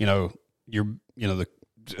 you're,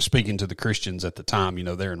 speaking to the Christians at the time,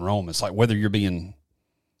 they're in Rome, it's like whether you're being,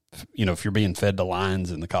 if you're being fed to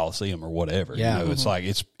lions in the Coliseum or whatever, it's like,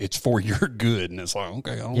 it's for your good. And it's like,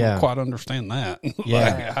 okay, I don't quite understand that.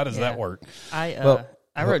 How does that work?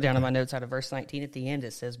 I wrote down in my notes out of verse 19 at the end,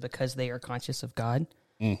 it says, because they are conscious of God.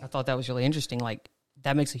 I thought that was really interesting. Like,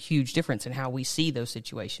 that makes a huge difference in how we see those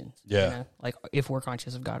situations. Yeah. Like, if we're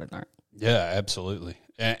conscious of God or not. Yeah, absolutely.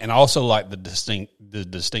 And also like the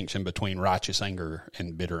distinction between righteous anger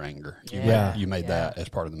and bitter anger. You made that as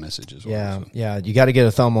part of the message as well. Yeah. You got to get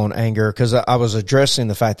a thumb on anger, because I was addressing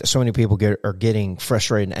the fact that so many people are getting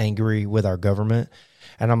frustrated and angry with our government.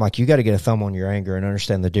 And I'm like, you got to get a thumb on your anger and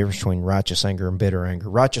understand the difference between righteous anger and bitter anger.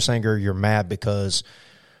 Righteous anger, you're mad because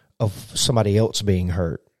of somebody else being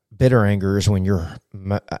hurt. Bitter anger is when you're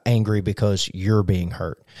angry because you're being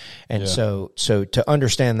hurt. And so to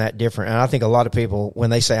understand that different, and I think a lot of people,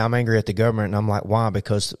 when they say I'm angry at the government, and I'm like, why?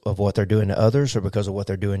 Because of what they're doing to others or because of what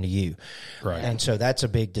they're doing to you? Right. And so that's a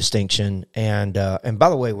big distinction. And by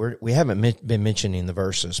the way, we haven't been mentioning the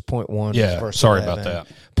verses. Point 1 is verse sorry 11. about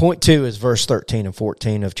that. Point 2 is verse 13 and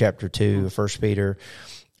 14 of chapter 2 of 1 Peter.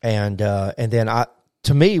 And then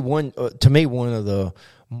to me, one of the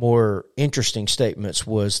more interesting statements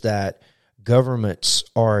was that governments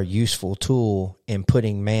are a useful tool in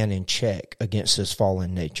putting man in check against his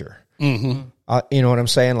fallen nature. Mm-hmm. You know what I'm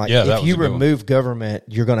saying? Like, if you remove government,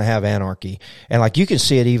 you're going to have anarchy. And like, you can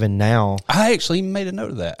see it even now. I actually made a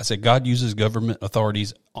note of that. I said, God uses government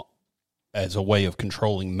authorities as a way of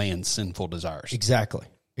controlling man's sinful desires. Exactly.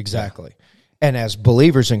 And as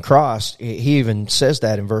believers in Christ, he even says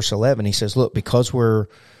that in verse 11. He says, look, because we're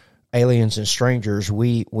aliens and strangers,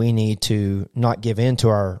 we need to not give in to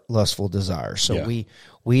our lustful desires. So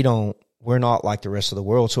we're not like the rest of the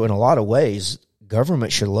world. So in a lot of ways,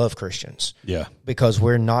 government should love Christians. Yeah. Because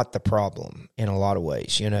we're not the problem in a lot of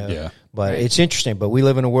ways, Yeah. But it's interesting. But we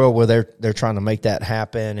live in a world where they're trying to make that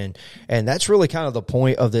happen, and that's really kind of the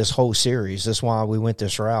point of this whole series. That's why we went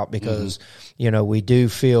this route, because we do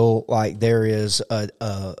feel like there is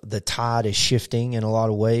the tide is shifting in a lot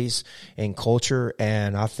of ways in culture,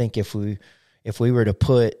 and I think if we were to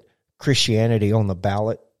put Christianity on the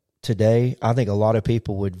ballot today, I think a lot of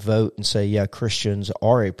people would vote and say, yeah, Christians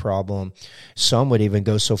are a problem. Some would even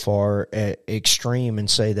go so far extreme and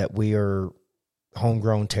say that we are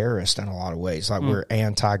homegrown terrorists in a lot of ways, like we're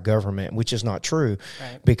anti-government, which is not true,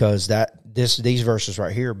 because these verses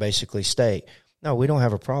right here basically state, no, we don't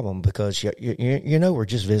have a problem because we're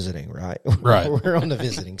just visiting, right? Right. We're on the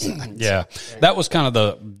visiting side. Yeah, that was kind of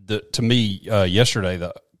the to me yesterday,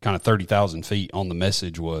 the kind of 30,000 feet on the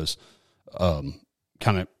message was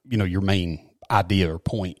kind of your main idea or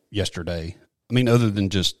point yesterday. I mean, other than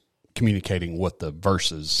just communicating what the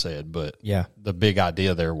verses said, but the big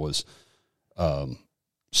idea there was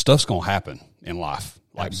stuff's going to happen in life.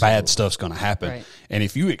 Like bad stuff's going to happen. Right. And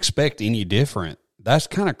if you expect any different, that's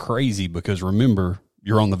kind of crazy because remember,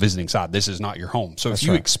 you're on the visiting side. This is not your home. So if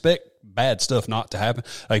you expect bad stuff not to happen,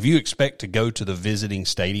 like if you expect to go to the visiting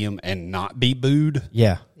stadium and not be booed.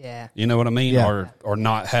 Yeah. You know what I mean? Yeah. Or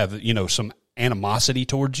not have, some animosity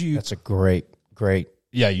towards you. That's a great.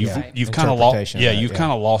 Yeah, you've kind of lost. Yeah, you've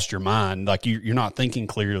kind of lost your mind. Like you're not thinking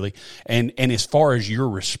clearly. And as far as your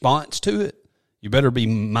response to it, you better be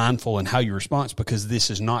mindful in how you respond because this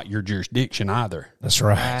is not your jurisdiction either. That's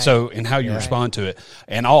right. So in how you respond to it,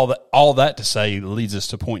 and all that to say leads us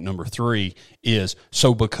to point number 3 is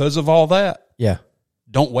so because of all that,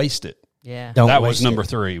 don't waste it. Yeah, that was number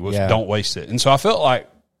 3 was don't waste it. And so I felt like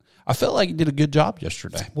you did a good job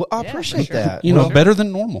yesterday. Well, I appreciate that. Better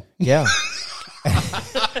than normal. Yeah.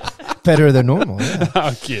 Better than normal. Yeah.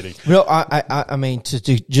 I'm kidding. Well, I mean to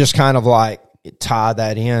just kind of like tie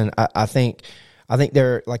that in. I think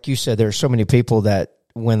there, like you said, there are so many people that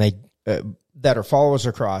when they that are followers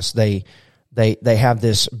of Christ, they have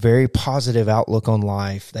this very positive outlook on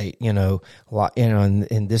life. They and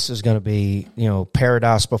this is going to be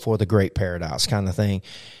paradise before the great paradise kind of thing.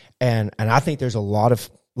 And I think there's a lot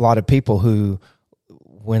of people who,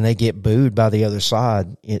 when they get booed by the other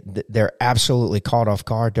side, they're absolutely caught off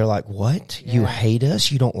guard. They're like, what? Yeah. You hate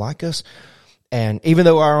us? You don't like us? And even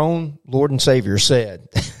though our own Lord and Savior said,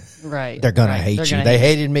 right, they're going to hate you. They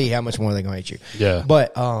hated me. How much more are they going to hate you? Yeah.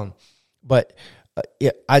 But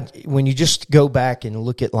when you just go back and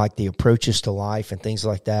look at like the approaches to life and things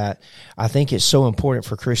like that, I think it's so important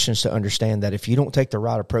for Christians to understand that if you don't take the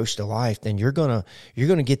right approach to life, then you're gonna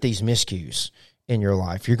get these miscues in your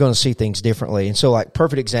life. You're going to see things differently. And so like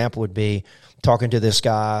perfect example would be talking to this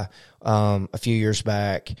guy a few years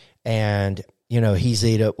back, and he's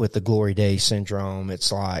eat up with the glory days syndrome.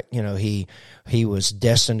 It's like, he was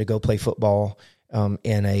destined to go play football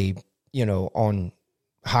in a, on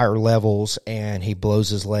higher levels, and he blows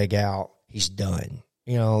his leg out. He's done,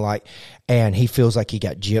 and he feels like he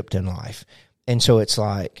got gypped in life. And so it's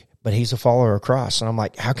like, but he's a follower of Christ. And I'm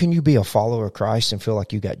like, how can you be a follower of Christ and feel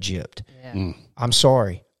like you got gypped? Yeah. I'm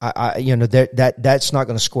sorry. That's not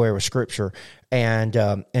going to square with Scripture. And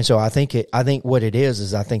so I think what it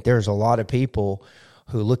is I think there's a lot of people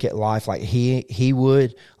who look at life like he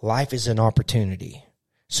would. Life is an opportunity,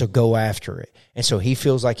 so go after it. And so he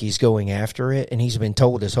feels like he's going after it, and he's been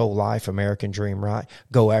told his whole life, American dream, right?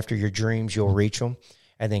 Go after your dreams, you'll reach them.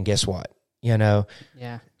 And then guess what?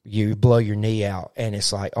 You blow your knee out, and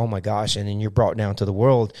it's like, oh my gosh. And then you're brought down to the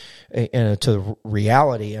world, to the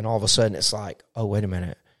reality. And all of a sudden it's like, oh, wait a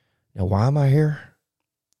minute. Now, why am I here?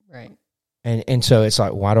 Right. And so it's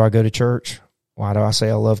like, why do I go to church? Why do I say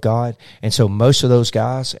I love God? And so most of those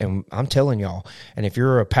guys, and I'm telling y'all, and if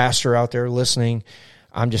you're a pastor out there listening,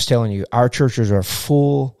 I'm just telling you, our churches are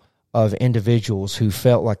full of individuals who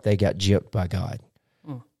felt like they got gypped by God.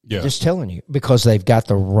 Yeah. Just telling you, because they've got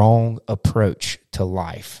the wrong approach to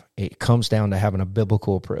life. It comes down to having a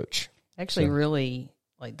biblical approach. Actually, really,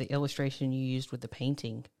 like the illustration you used with the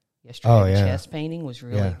painting yesterday, the chess painting was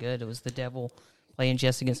really good. It was the devil playing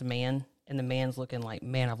chess against a man, and the man's looking like,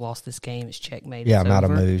 man, I've lost this game. It's checkmate. Yeah, I'm out of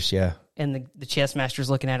moves, And the chess master's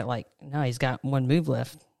looking at it like, no, he's got one move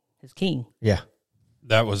left, his king. Yeah.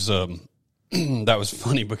 That was that was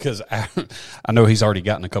funny because I know he's already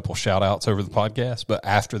gotten a couple shout outs over the podcast, but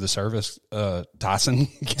after the service, Tyson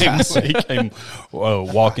came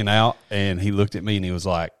walking out, and he looked at me and he was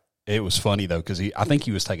like, it was funny though, because I think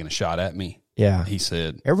he was taking a shot at me. Yeah. He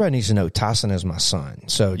said, everybody needs to know Tyson is my son.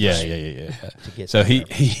 So yeah. So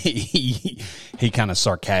he kind of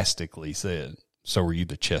sarcastically said, so were you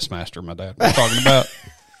the chess master my dad was talking about?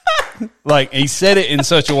 Like, he said it in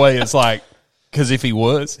such a way, it's like, because if he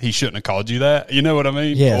was, he shouldn't have called you that. You know what I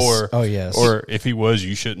mean? Yes. Yes. Or if he was,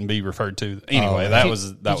 you shouldn't be referred to. Anyway,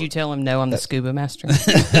 Did you tell him no, I'm the scuba master?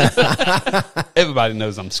 Everybody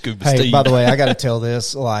knows I'm Scuba Steve. Hey, by the way, I got to tell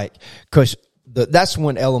this, like, because that's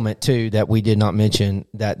one element too that we did not mention.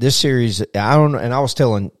 That this series, I was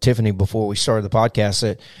telling Tiffany before we started the podcast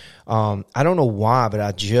that I don't know why, but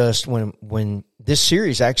I just when this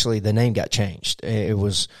series actually the name got changed. It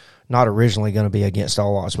was not originally going to be Against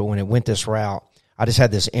All Odds, but when it went this route, I just had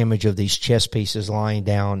this image of these chess pieces lying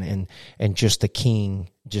down and just the king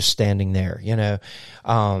just standing there,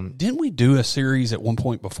 Didn't we do a series at one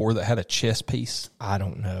point before that had a chess piece? I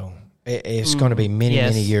don't know. It's going to be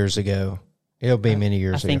many years ago. It'll be many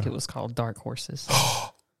years ago. I think it was called Dark Horses.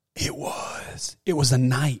 It was. It was a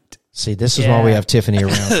knight. See, this is why we have Tiffany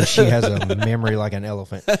around, because she has a memory like an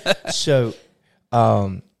elephant.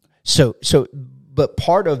 but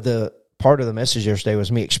part of the message yesterday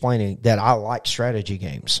was me explaining that I like strategy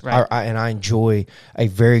games. Right. And I enjoy a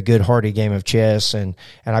very good hearty game of chess. And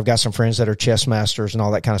I've got some friends that are chess masters and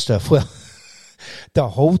all that kind of stuff. Well, the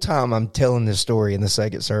whole time I'm telling this story in the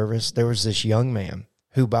second service, there was this young man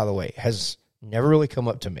who, by the way, has never really come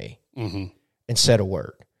up to me and said a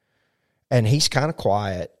word. And he's kind of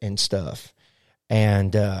quiet and stuff.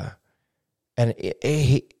 And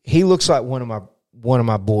he looks like one of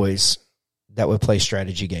my boys that would play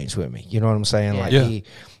strategy games with me. You know what I'm saying? Yeah. Like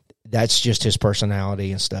that's just his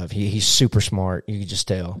personality and stuff. He's super smart. You can just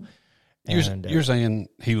tell. You're saying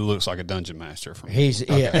he looks like a dungeon master from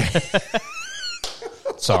yeah.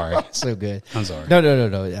 Sorry. So good. I'm sorry.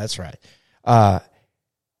 No. That's right.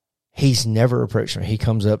 He's never approached me. He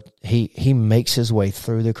comes up, he makes his way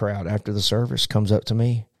through the crowd after the service, comes up to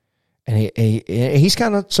me, and he's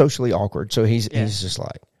kind of socially awkward. So he's just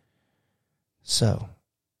like, so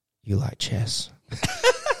you like chess?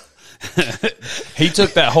 He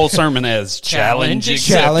took that whole sermon as challenge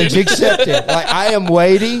accepted. Like, I am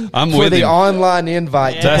waiting for the online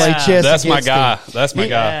invite to play chess. That's my against guy. him. That's my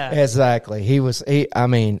guy. Exactly. I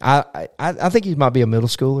think he might be a middle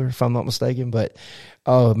schooler if I'm not mistaken, but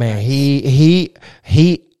oh man, he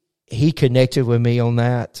connected with me on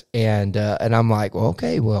that, and I'm like, well,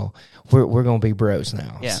 okay, well, we're gonna be bros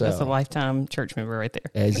now. Yeah, so, that's a lifetime church member right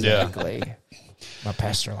there. Exactly. Yeah. My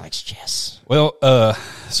pastor likes chess. Well,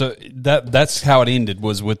 so that's how it ended,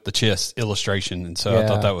 was with the chess illustration, and so I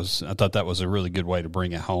thought that was a really good way to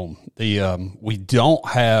bring it home. The we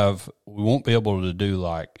won't be able to do,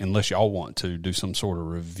 like, unless y'all want to do some sort of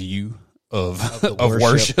review of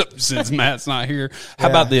worship since Matt's not here. How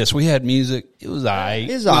about this? We had music. It was all right.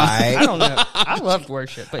 It was all right. I don't know. I loved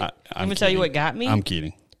worship, but let me tell you what got me. I'm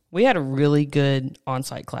kidding. We had a really good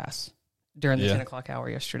on-site class during the 10 o'clock hour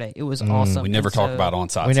yesterday. It was awesome. We never talk about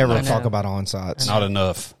on-sites. We never talk about on-sites. Not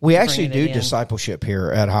enough. We actually do discipleship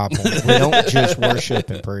here at High Point. We don't just worship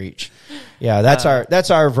and preach. Yeah,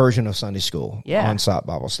 that's our version of Sunday school. Yeah. On-site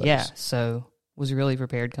Bible studies. Yeah, so was really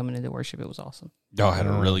prepared coming into worship. It was awesome. Y'all had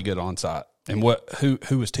a really good on-site. And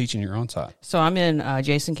who was teaching your on-site? So I'm in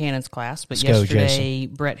Jason Cannon's class, but yesterday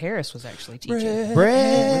Brett Harris was actually teaching.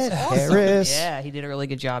 Brett Harris. Yeah, he did a really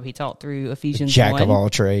good job. He taught through Ephesians Jack 1. of all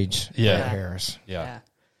trades. Yeah. Brett Harris. Yeah.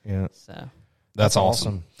 So that's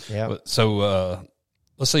awesome. Yeah. So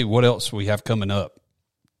let's see what else we have coming up.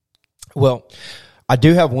 Well, I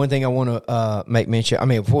do have one thing I want to make mention. I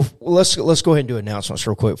mean, let's go ahead and do announcements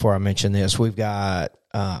real quick before I mention this. We've got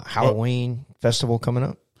Halloween festival coming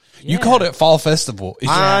up. You called it Fall Festival.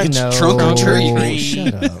 It's know. Trunk or Treat.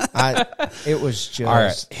 Shut up. It was just... All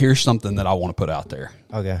right, here's something that I want to put out there.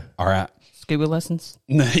 Okay. All right. scuba lessons?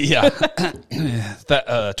 Yeah.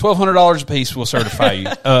 That $1,200 a piece will certify you.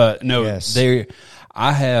 No, yes.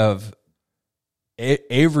 I have...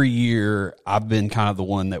 Every year, I've been kind of the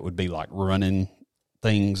one that would be like running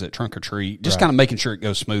things at Trunk or Treat, just kind of making sure it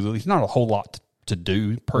goes smoothly. It's not a whole lot to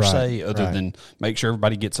do per se, other than make sure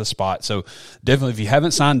everybody gets a spot. So definitely, if you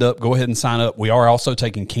haven't signed up, go ahead and sign up. We are also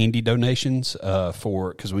taking candy donations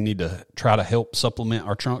because we need to try to help supplement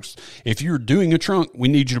our trunks. If you're doing a trunk, we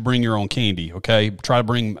need you to bring your own candy. Okay, try to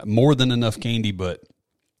bring more than enough candy, but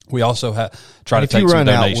we also try to take some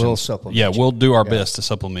donations. We'll supplement. Yeah, we'll do our best to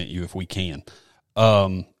supplement you if we can.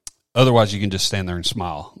 Otherwise, you can just stand there and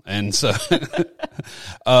smile. And so,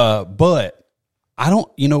 but I don't,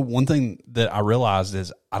 one thing that I realized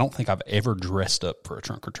is I don't think I've ever dressed up for a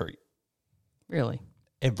trunk or treat. Really?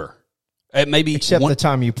 Ever. Maybe except the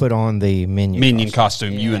time you put on the minion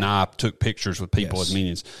costume. Yeah. You and I took pictures with people as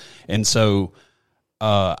minions. And so,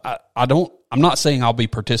 I'm not saying I'll be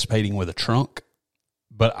participating with a trunk,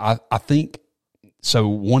 but I think, so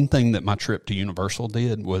one thing that my trip to Universal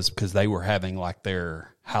did was because they were having like their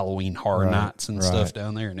Halloween horror nights and stuff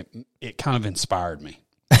down there, and it kind of inspired me.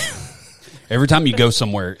 Every time you go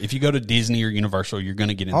somewhere, if you go to Disney or Universal, you're going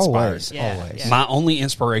to get inspired. Always. Yeah. My only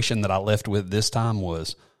inspiration that I left with this time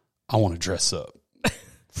was I want to dress up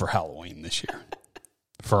for Halloween this year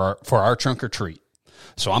for our trunk or treat.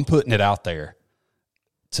 So I'm putting it out there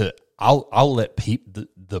I'll let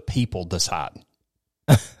the people decide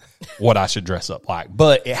what I should dress up like,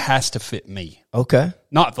 but it has to fit me. Okay.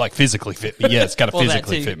 Not like physically fit me. Yeah, it's got to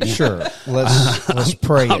physically fit me. Sure. Let's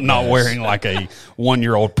pray. I'm not wearing like a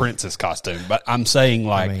 1-year-old princess costume, but I'm saying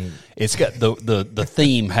it's got the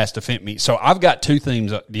theme has to fit me. So I've got 2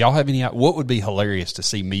 themes. Do y'all have any? What would be hilarious to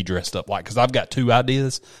see me dressed up like? Because I've got 2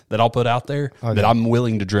 ideas that I'll put out there that I'm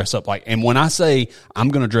willing to dress up like. And when I say I'm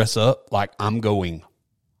going to dress up, like I'm going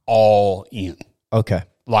all in. Okay.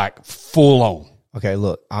 Like full on. Okay,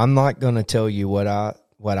 look, I'm not going to tell you what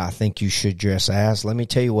what I think you should dress as. Let me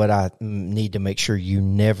tell you what I need to make sure you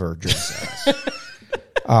never dress as.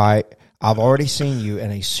 All right. I've already seen you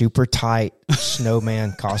in a super tight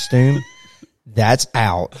snowman costume. That's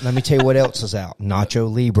out. Let me tell you what else is out.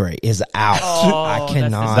 Nacho Libre is out. Oh, I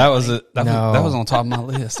cannot. That was on top of my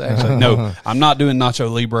list, actually. No, I'm not doing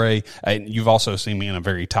Nacho Libre. And you've also seen me in a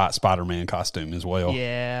very tight Spider-Man costume as well.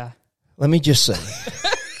 Yeah. Let me just say,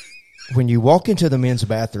 when you walk into the men's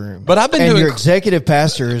bathroom, But I've been and doing your executive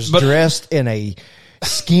pastor is dressed in a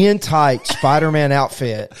skin tight Spider-Man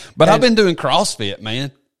outfit. But I've been doing CrossFit,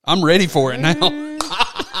 man. I'm ready for it now.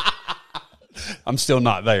 I'm still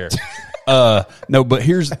not there. No, but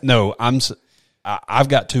I've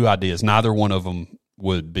got two ideas. Neither one of them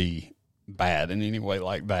would be bad in any way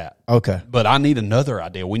like that. Okay. But I need another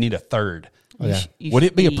idea. We need a third. Okay. Would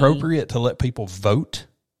it be appropriate to let people vote?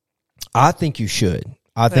 I think you should.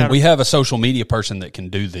 I think We have a social media person that can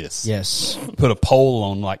do this. yes. Put a poll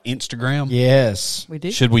on like Instagram. Yes. We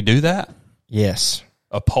do? Should we do that? Yes.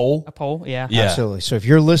 A poll? A poll? Yeah. Yeah. Absolutely. So if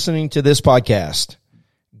you're listening to this podcast,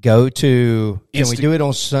 go to, can we do it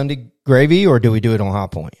on Sunday Gravy or do we do it on High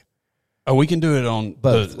Point? Oh, we can do it on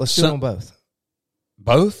Both. Let's do it on both.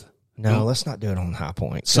 Both? No, let's not do it on High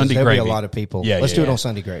Point. Sunday there'll Gravy. be a lot of people. Yeah, let's yeah, do it yeah. on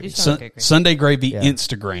Sunday Gravy. Sunday Gravy Yeah.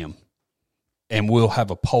 Instagram. And we'll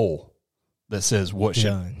have a poll that says what should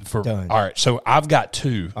Done. All right, so I've got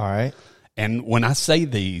two. All right. And when I say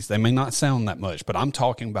these, they may not sound that much, but I'm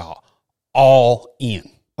talking about all in.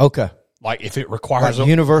 Okay. Like if it requires Like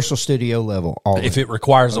Universal Studio level. if it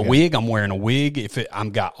requires a wig, I'm wearing a wig. If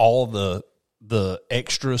I'm got all the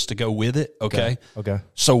extras to go with it, okay? Okay.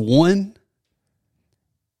 So one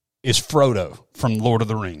is Frodo from Lord of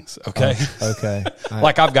the Rings, okay? Okay.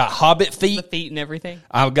 Like I've got hobbit The feet. feet and everything.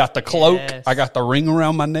 I've got the cloak. Yes. I got the ring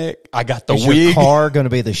around my neck. I got the Is wig. your car going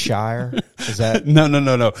to be the Shire? Is that?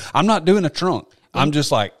 No. I'm not doing a trunk. I'm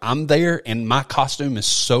just like, I'm there and my costume is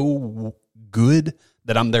so good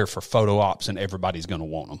that I'm there for photo ops and everybody's going to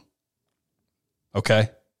want them. Okay?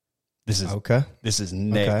 This is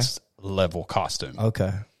next level costume.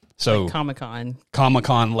 Okay. So Comic-Con.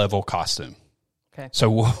 Comic-Con level costume. Okay. So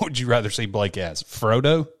what would you rather see Blake as?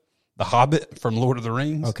 Frodo, the Hobbit from Lord of the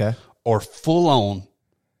Rings? Okay. Or full-on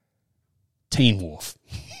Teen Wolf?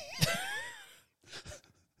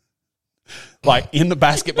 Like in the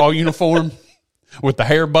basketball uniform with the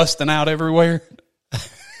hair busting out everywhere?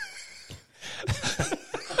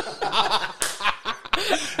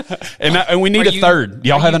 And we need a third.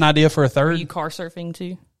 Y'all have an idea for a Are third? you car surfing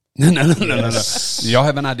too? No. Do y'all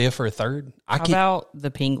have an idea for a third? How about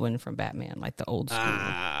the penguin from Batman, like the old school?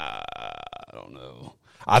 I don't know.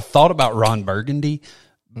 I thought about Ron Burgundy,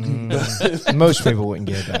 Most people wouldn't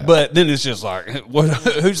get that. but then it's just like,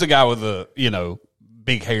 who's the guy with the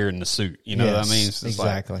big hair in the suit? You know what I mean? It's just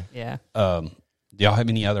exactly. Yeah. Like, do y'all have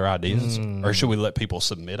any other ideas, or should we let people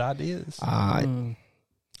submit ideas?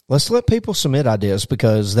 Let's let people submit ideas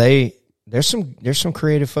because there's some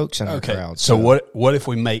creative folks in our crowd. So what if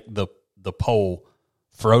we make the poll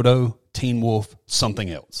Frodo, Teen Wolf, something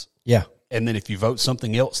else? Yeah. And then if you vote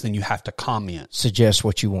something else, then you have to comment Suggest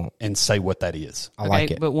what you want. and say what that is. I like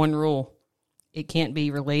it. But one rule: it can't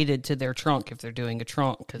be related to their trunk if they're doing a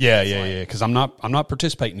trunk. Cause Yeah. Because I'm not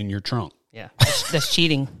participating in your trunk. Yeah, that's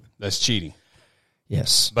cheating. That's cheating.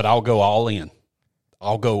 Yes. But I'll go all in.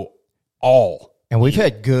 I'll go all. And we've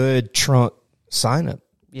had good trunk sign up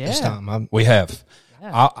this Yeah. time. We have.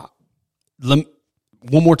 Yeah.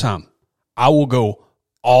 One more time. I will go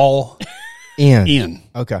all in.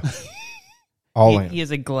 Okay. All in. He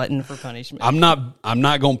is a glutton for punishment. I'm not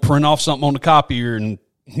going to print off something on the copier and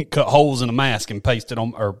cut holes in a mask and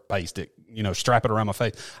strap it around my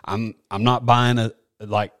face. I'm not buying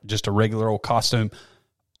just a regular old costume.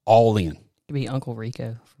 All in. Could be Uncle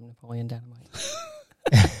Rico from Napoleon Dynamite.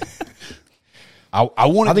 I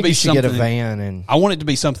want it I to think be you should something. get a van and I want it to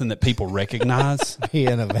be something that people recognize. be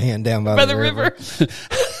in a van down by, By the river.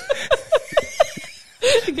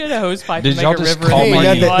 Get a hose pipe Did and y'all make a just river. call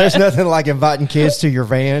Hey, me- there's nothing like inviting kids to your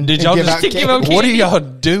van. Did and y'all give just out give cake. them What are candy? y'all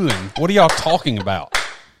doing? What are y'all talking about?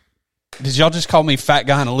 Did y'all just call me fat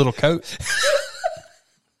guy in a little coat?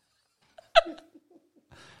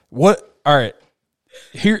 What? All right.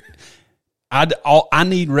 Here, I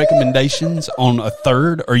need recommendations on a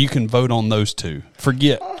third, or you can vote on those two.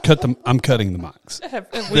 Cut them. I'm cutting the mics. Have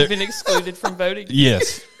we been excluded from voting?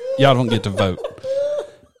 Yes, y'all don't get to vote.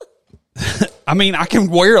 I mean, I can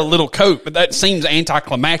wear a little coat, but that seems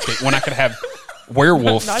anticlimactic when I could have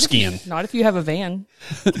werewolf skin. Not if you have a van.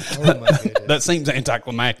 Oh, my goodness. That seems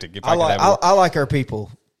anticlimactic. If I like our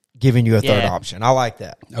people giving you a third Yeah. option. I like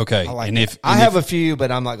that. Okay, I like and that. if I have a few,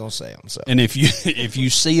 but I'm not going to say them. So and if you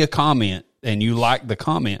see a comment and you like the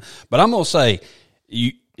comment. But I'm going to say,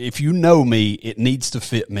 if you know me, it needs to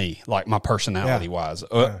fit me, like my personality wise.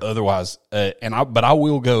 Otherwise, but I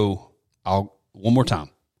will go. One more time.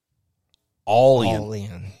 All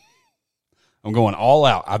in. I'm going all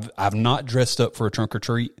out. I've not dressed up for a trunk or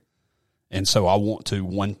treat, and so I want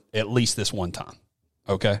to at least this one time.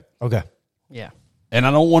 Okay. Yeah. And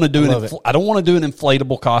I don't want to do I don't want to do an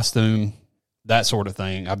inflatable costume, that sort of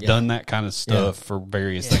thing. I've done that kind of stuff for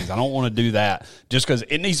various things. I don't want to do that just because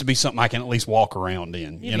it needs to be something I can at least walk around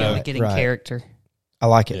in. You know, get in character. I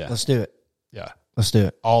like it. Yeah. Let's do it. Yeah, let's do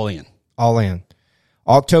it. All in.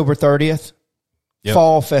 October 30th,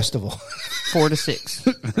 Fall Festival, 4 to 6.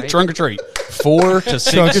 Right? Trunk or treat, 4 to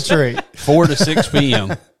 6. Trunk or treat, 4 to 6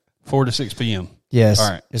 p.m. 4 to 6 p.m. Yes, all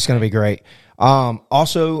right. It's going to be great.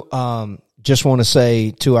 Also, just want to say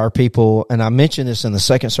to our people, and I mentioned this in the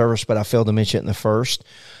second service, but I failed to mention it in the first,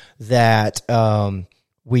 that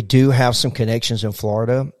we do have some connections in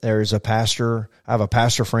Florida. There's I have a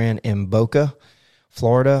pastor friend in Boca,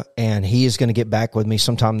 Florida, and he is going to get back with me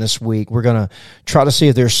sometime this week. We're going to try to see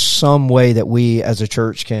if there's some way that we as a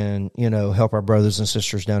church can, help our brothers and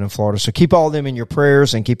sisters down in Florida. So keep all of them in your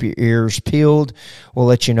prayers and keep your ears peeled. We'll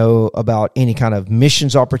let you know about any kind of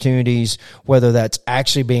missions opportunities, whether that's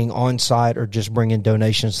actually being on site or just bringing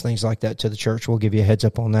donations, things like that to the church. We'll give you a heads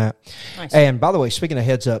up on that. Nice. And by the way, speaking of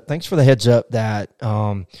heads up, thanks for the heads up that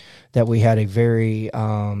we had a very,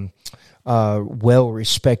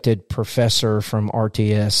 well-respected professor from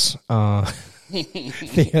RTS,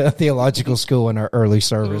 theological school in our early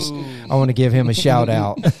service. Ooh. I want to give him a shout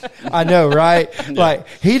out. I know, right? Yeah. Like,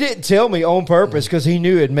 he didn't tell me on purpose because he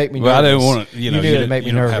knew it'd make me nervous. Well, I didn't want to, you knew it'd make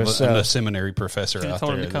me nervous. Have a seminary professor out there.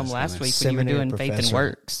 Told him to come last week when you were doing Faith and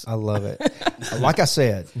Works. I love it. Like I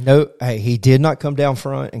said, he did not come down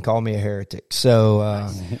front and call me a heretic. So,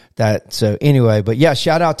 anyway, but yeah,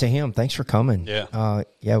 shout out to him. Thanks for coming. Yeah.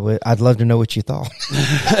 I'd love to know what you thought.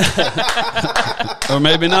 Or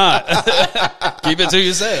maybe not. Keep it to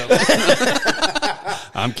yourself.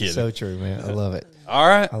 I'm kidding. So true, man. I love it. All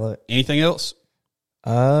right. I love it. Anything else?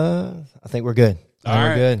 I think we're good. All right.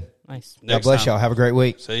 We're good. Nice. God bless y'all. Have a great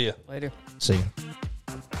week. See you later. See you.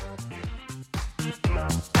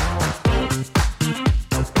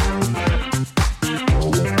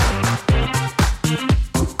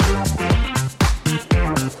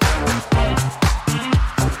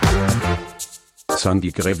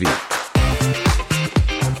 Sandy Gravy.